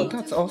that's Wow, Appetit.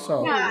 that's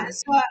awesome. Yeah,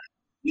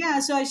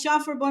 beautiful. so I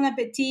shop for Bon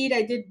Appetit.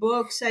 I did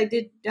books. I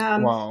did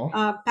Wow.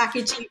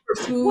 packaging for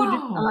food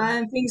Wow.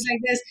 and things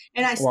like this,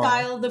 and I Wow.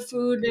 styled the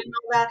food and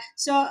all that.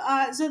 So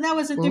that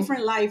was a Mm,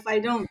 different life. I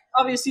don't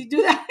obviously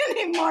do that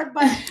anymore,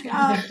 but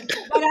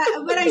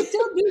I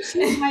still do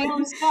shoot my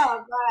own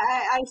stuff.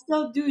 I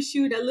still do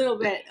shoot a little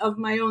bit of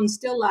my own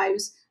still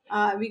lives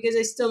because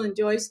I still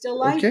enjoy still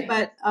life, okay.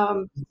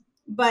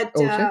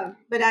 Okay.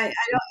 but I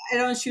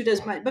don't shoot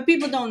as much. But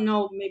people don't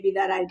know maybe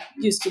that I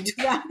used to do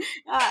that.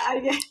 I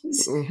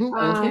guess. Mm-hmm.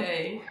 Uh, Mm-hmm.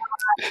 Okay.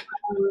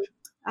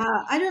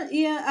 I don't.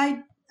 Yeah,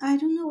 I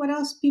don't know what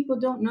else people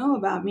don't know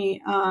about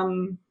me. I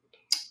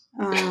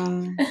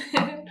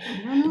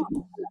don't know.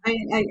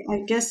 I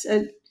guess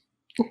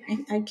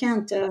I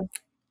can't.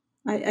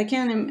 I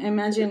can't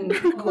imagine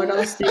what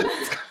else they.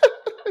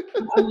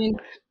 I mean,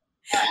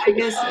 I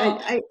guess Oh,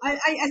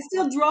 I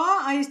still draw.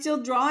 I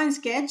still draw and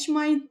sketch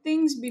my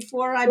things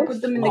before I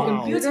put them in the oh, Wow.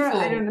 computer.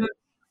 I don't beautiful.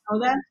 know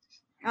that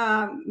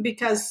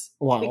because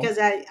Wow.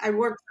 I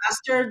work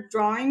faster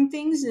drawing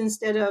things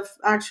instead of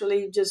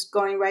actually just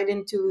going right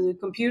into the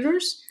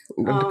computers.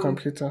 On the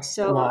computer.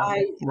 So Wow.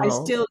 I Wow.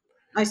 still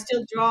I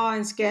still draw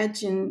and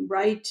sketch and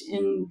write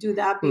and do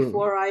that Mm.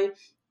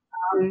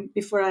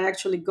 before I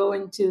actually go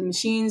into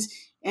machines.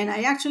 And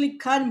I actually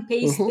cut and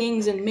paste Mm-hmm.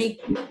 things and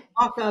make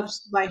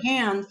mock-ups by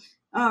hand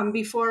um,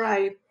 before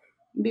I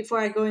before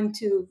I go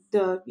into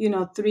the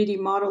 3D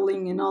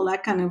modeling and all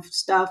that kind of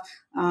stuff.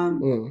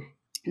 Mm.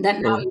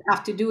 That now Mm. you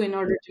have to do in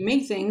order to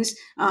make things,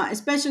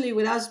 especially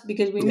with us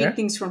because we make Yeah.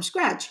 things from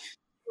scratch.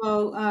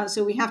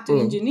 So we have to Mm.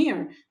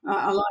 engineer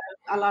a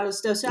lot of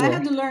stuff. So I Yeah.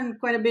 had to learn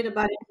quite a bit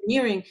about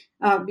engineering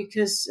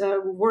because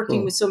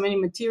working with Mm. so many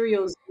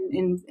materials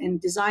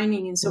and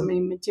designing in so Mm.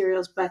 many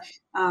materials. But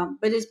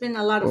it's been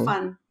a lot of Mm.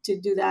 fun to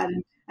do that.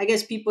 And I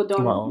guess people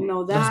don't Wow.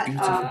 know That's that.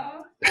 beautiful.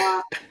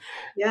 Uh,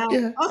 yeah.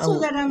 Yeah. I Also, will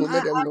that we'll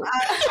let them know.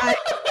 I'm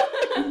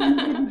a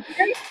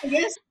vegetarian, I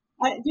guess.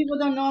 People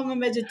don't know I'm a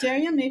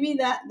vegetarian. Maybe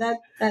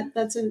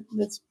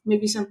that's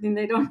maybe something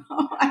they don't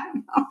know. I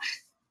don't know,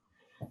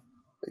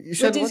 You which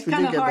said is what? We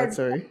kind didn't of get that, hard.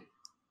 sorry.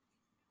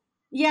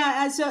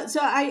 Yeah. So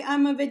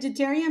I'm a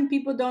vegetarian.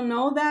 People don't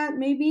know that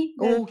maybe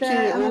that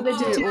Okay, I'm a okay,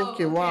 vegetarian. okay. Oh,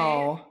 okay.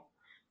 Wow.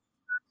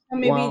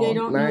 Maybe they Wow.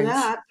 don't know Nice.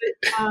 that,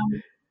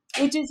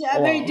 but which is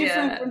very Wow.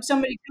 different Yeah. from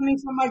somebody coming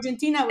from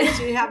Argentina, which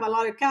you have a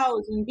lot of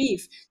cows and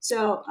beef.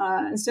 So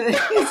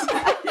it's.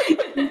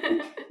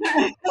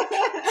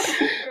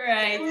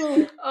 Right.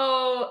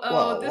 Oh,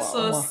 Wow, this wow,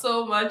 was wow.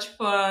 so much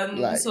fun.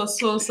 This Like was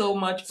so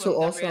much so fun,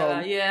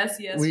 Gabriela. awesome. Yes,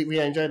 yes. We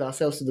enjoyed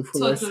ourselves to the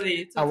fullest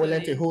Totally, and we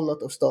learned a totally. whole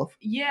lot of stuff.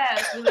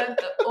 Yes, we learned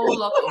a whole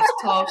lot of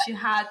stuff. She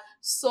had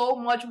so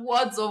much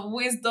words of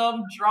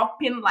wisdom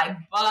dropping like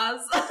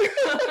buzz.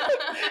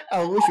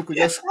 I wish we could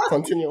just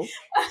continue.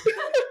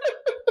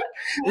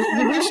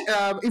 We wish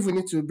if we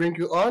need to bring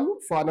you on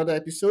for another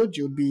episode,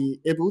 you'll be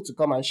able to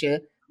come and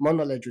share more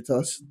knowledge with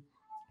us.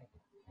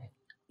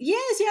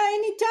 Yes, yeah,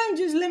 anytime.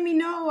 Just let me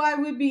know. I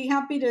would be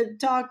happy to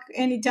talk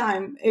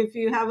anytime. If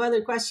you have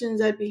other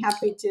questions, I'd be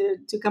happy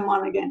to come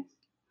on again.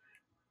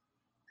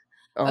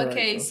 All right,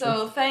 Okay, okay.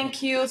 so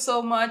thank you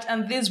so much.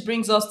 And this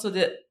brings us to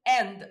the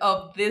end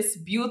of this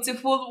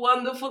beautiful,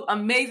 wonderful,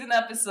 amazing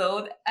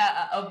episode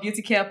of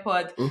Beauty Care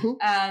Pod. Mm-hmm.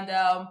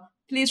 And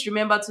please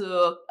remember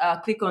to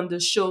click on the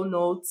show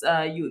notes.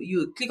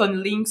 You click on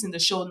the links in the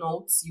show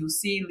notes. You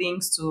see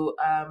links to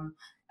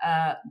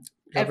uh,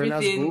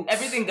 Gabriela's everything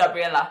books,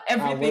 Gabriela,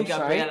 our everything website.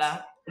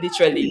 Gabriela,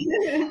 literally.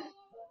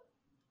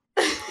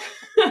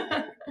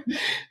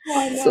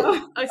 I So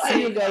know.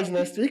 see you Okay, guys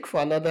next week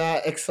for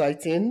another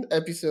exciting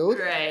episode.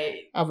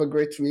 right. Have a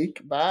great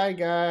week. Bye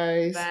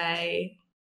guys. Bye.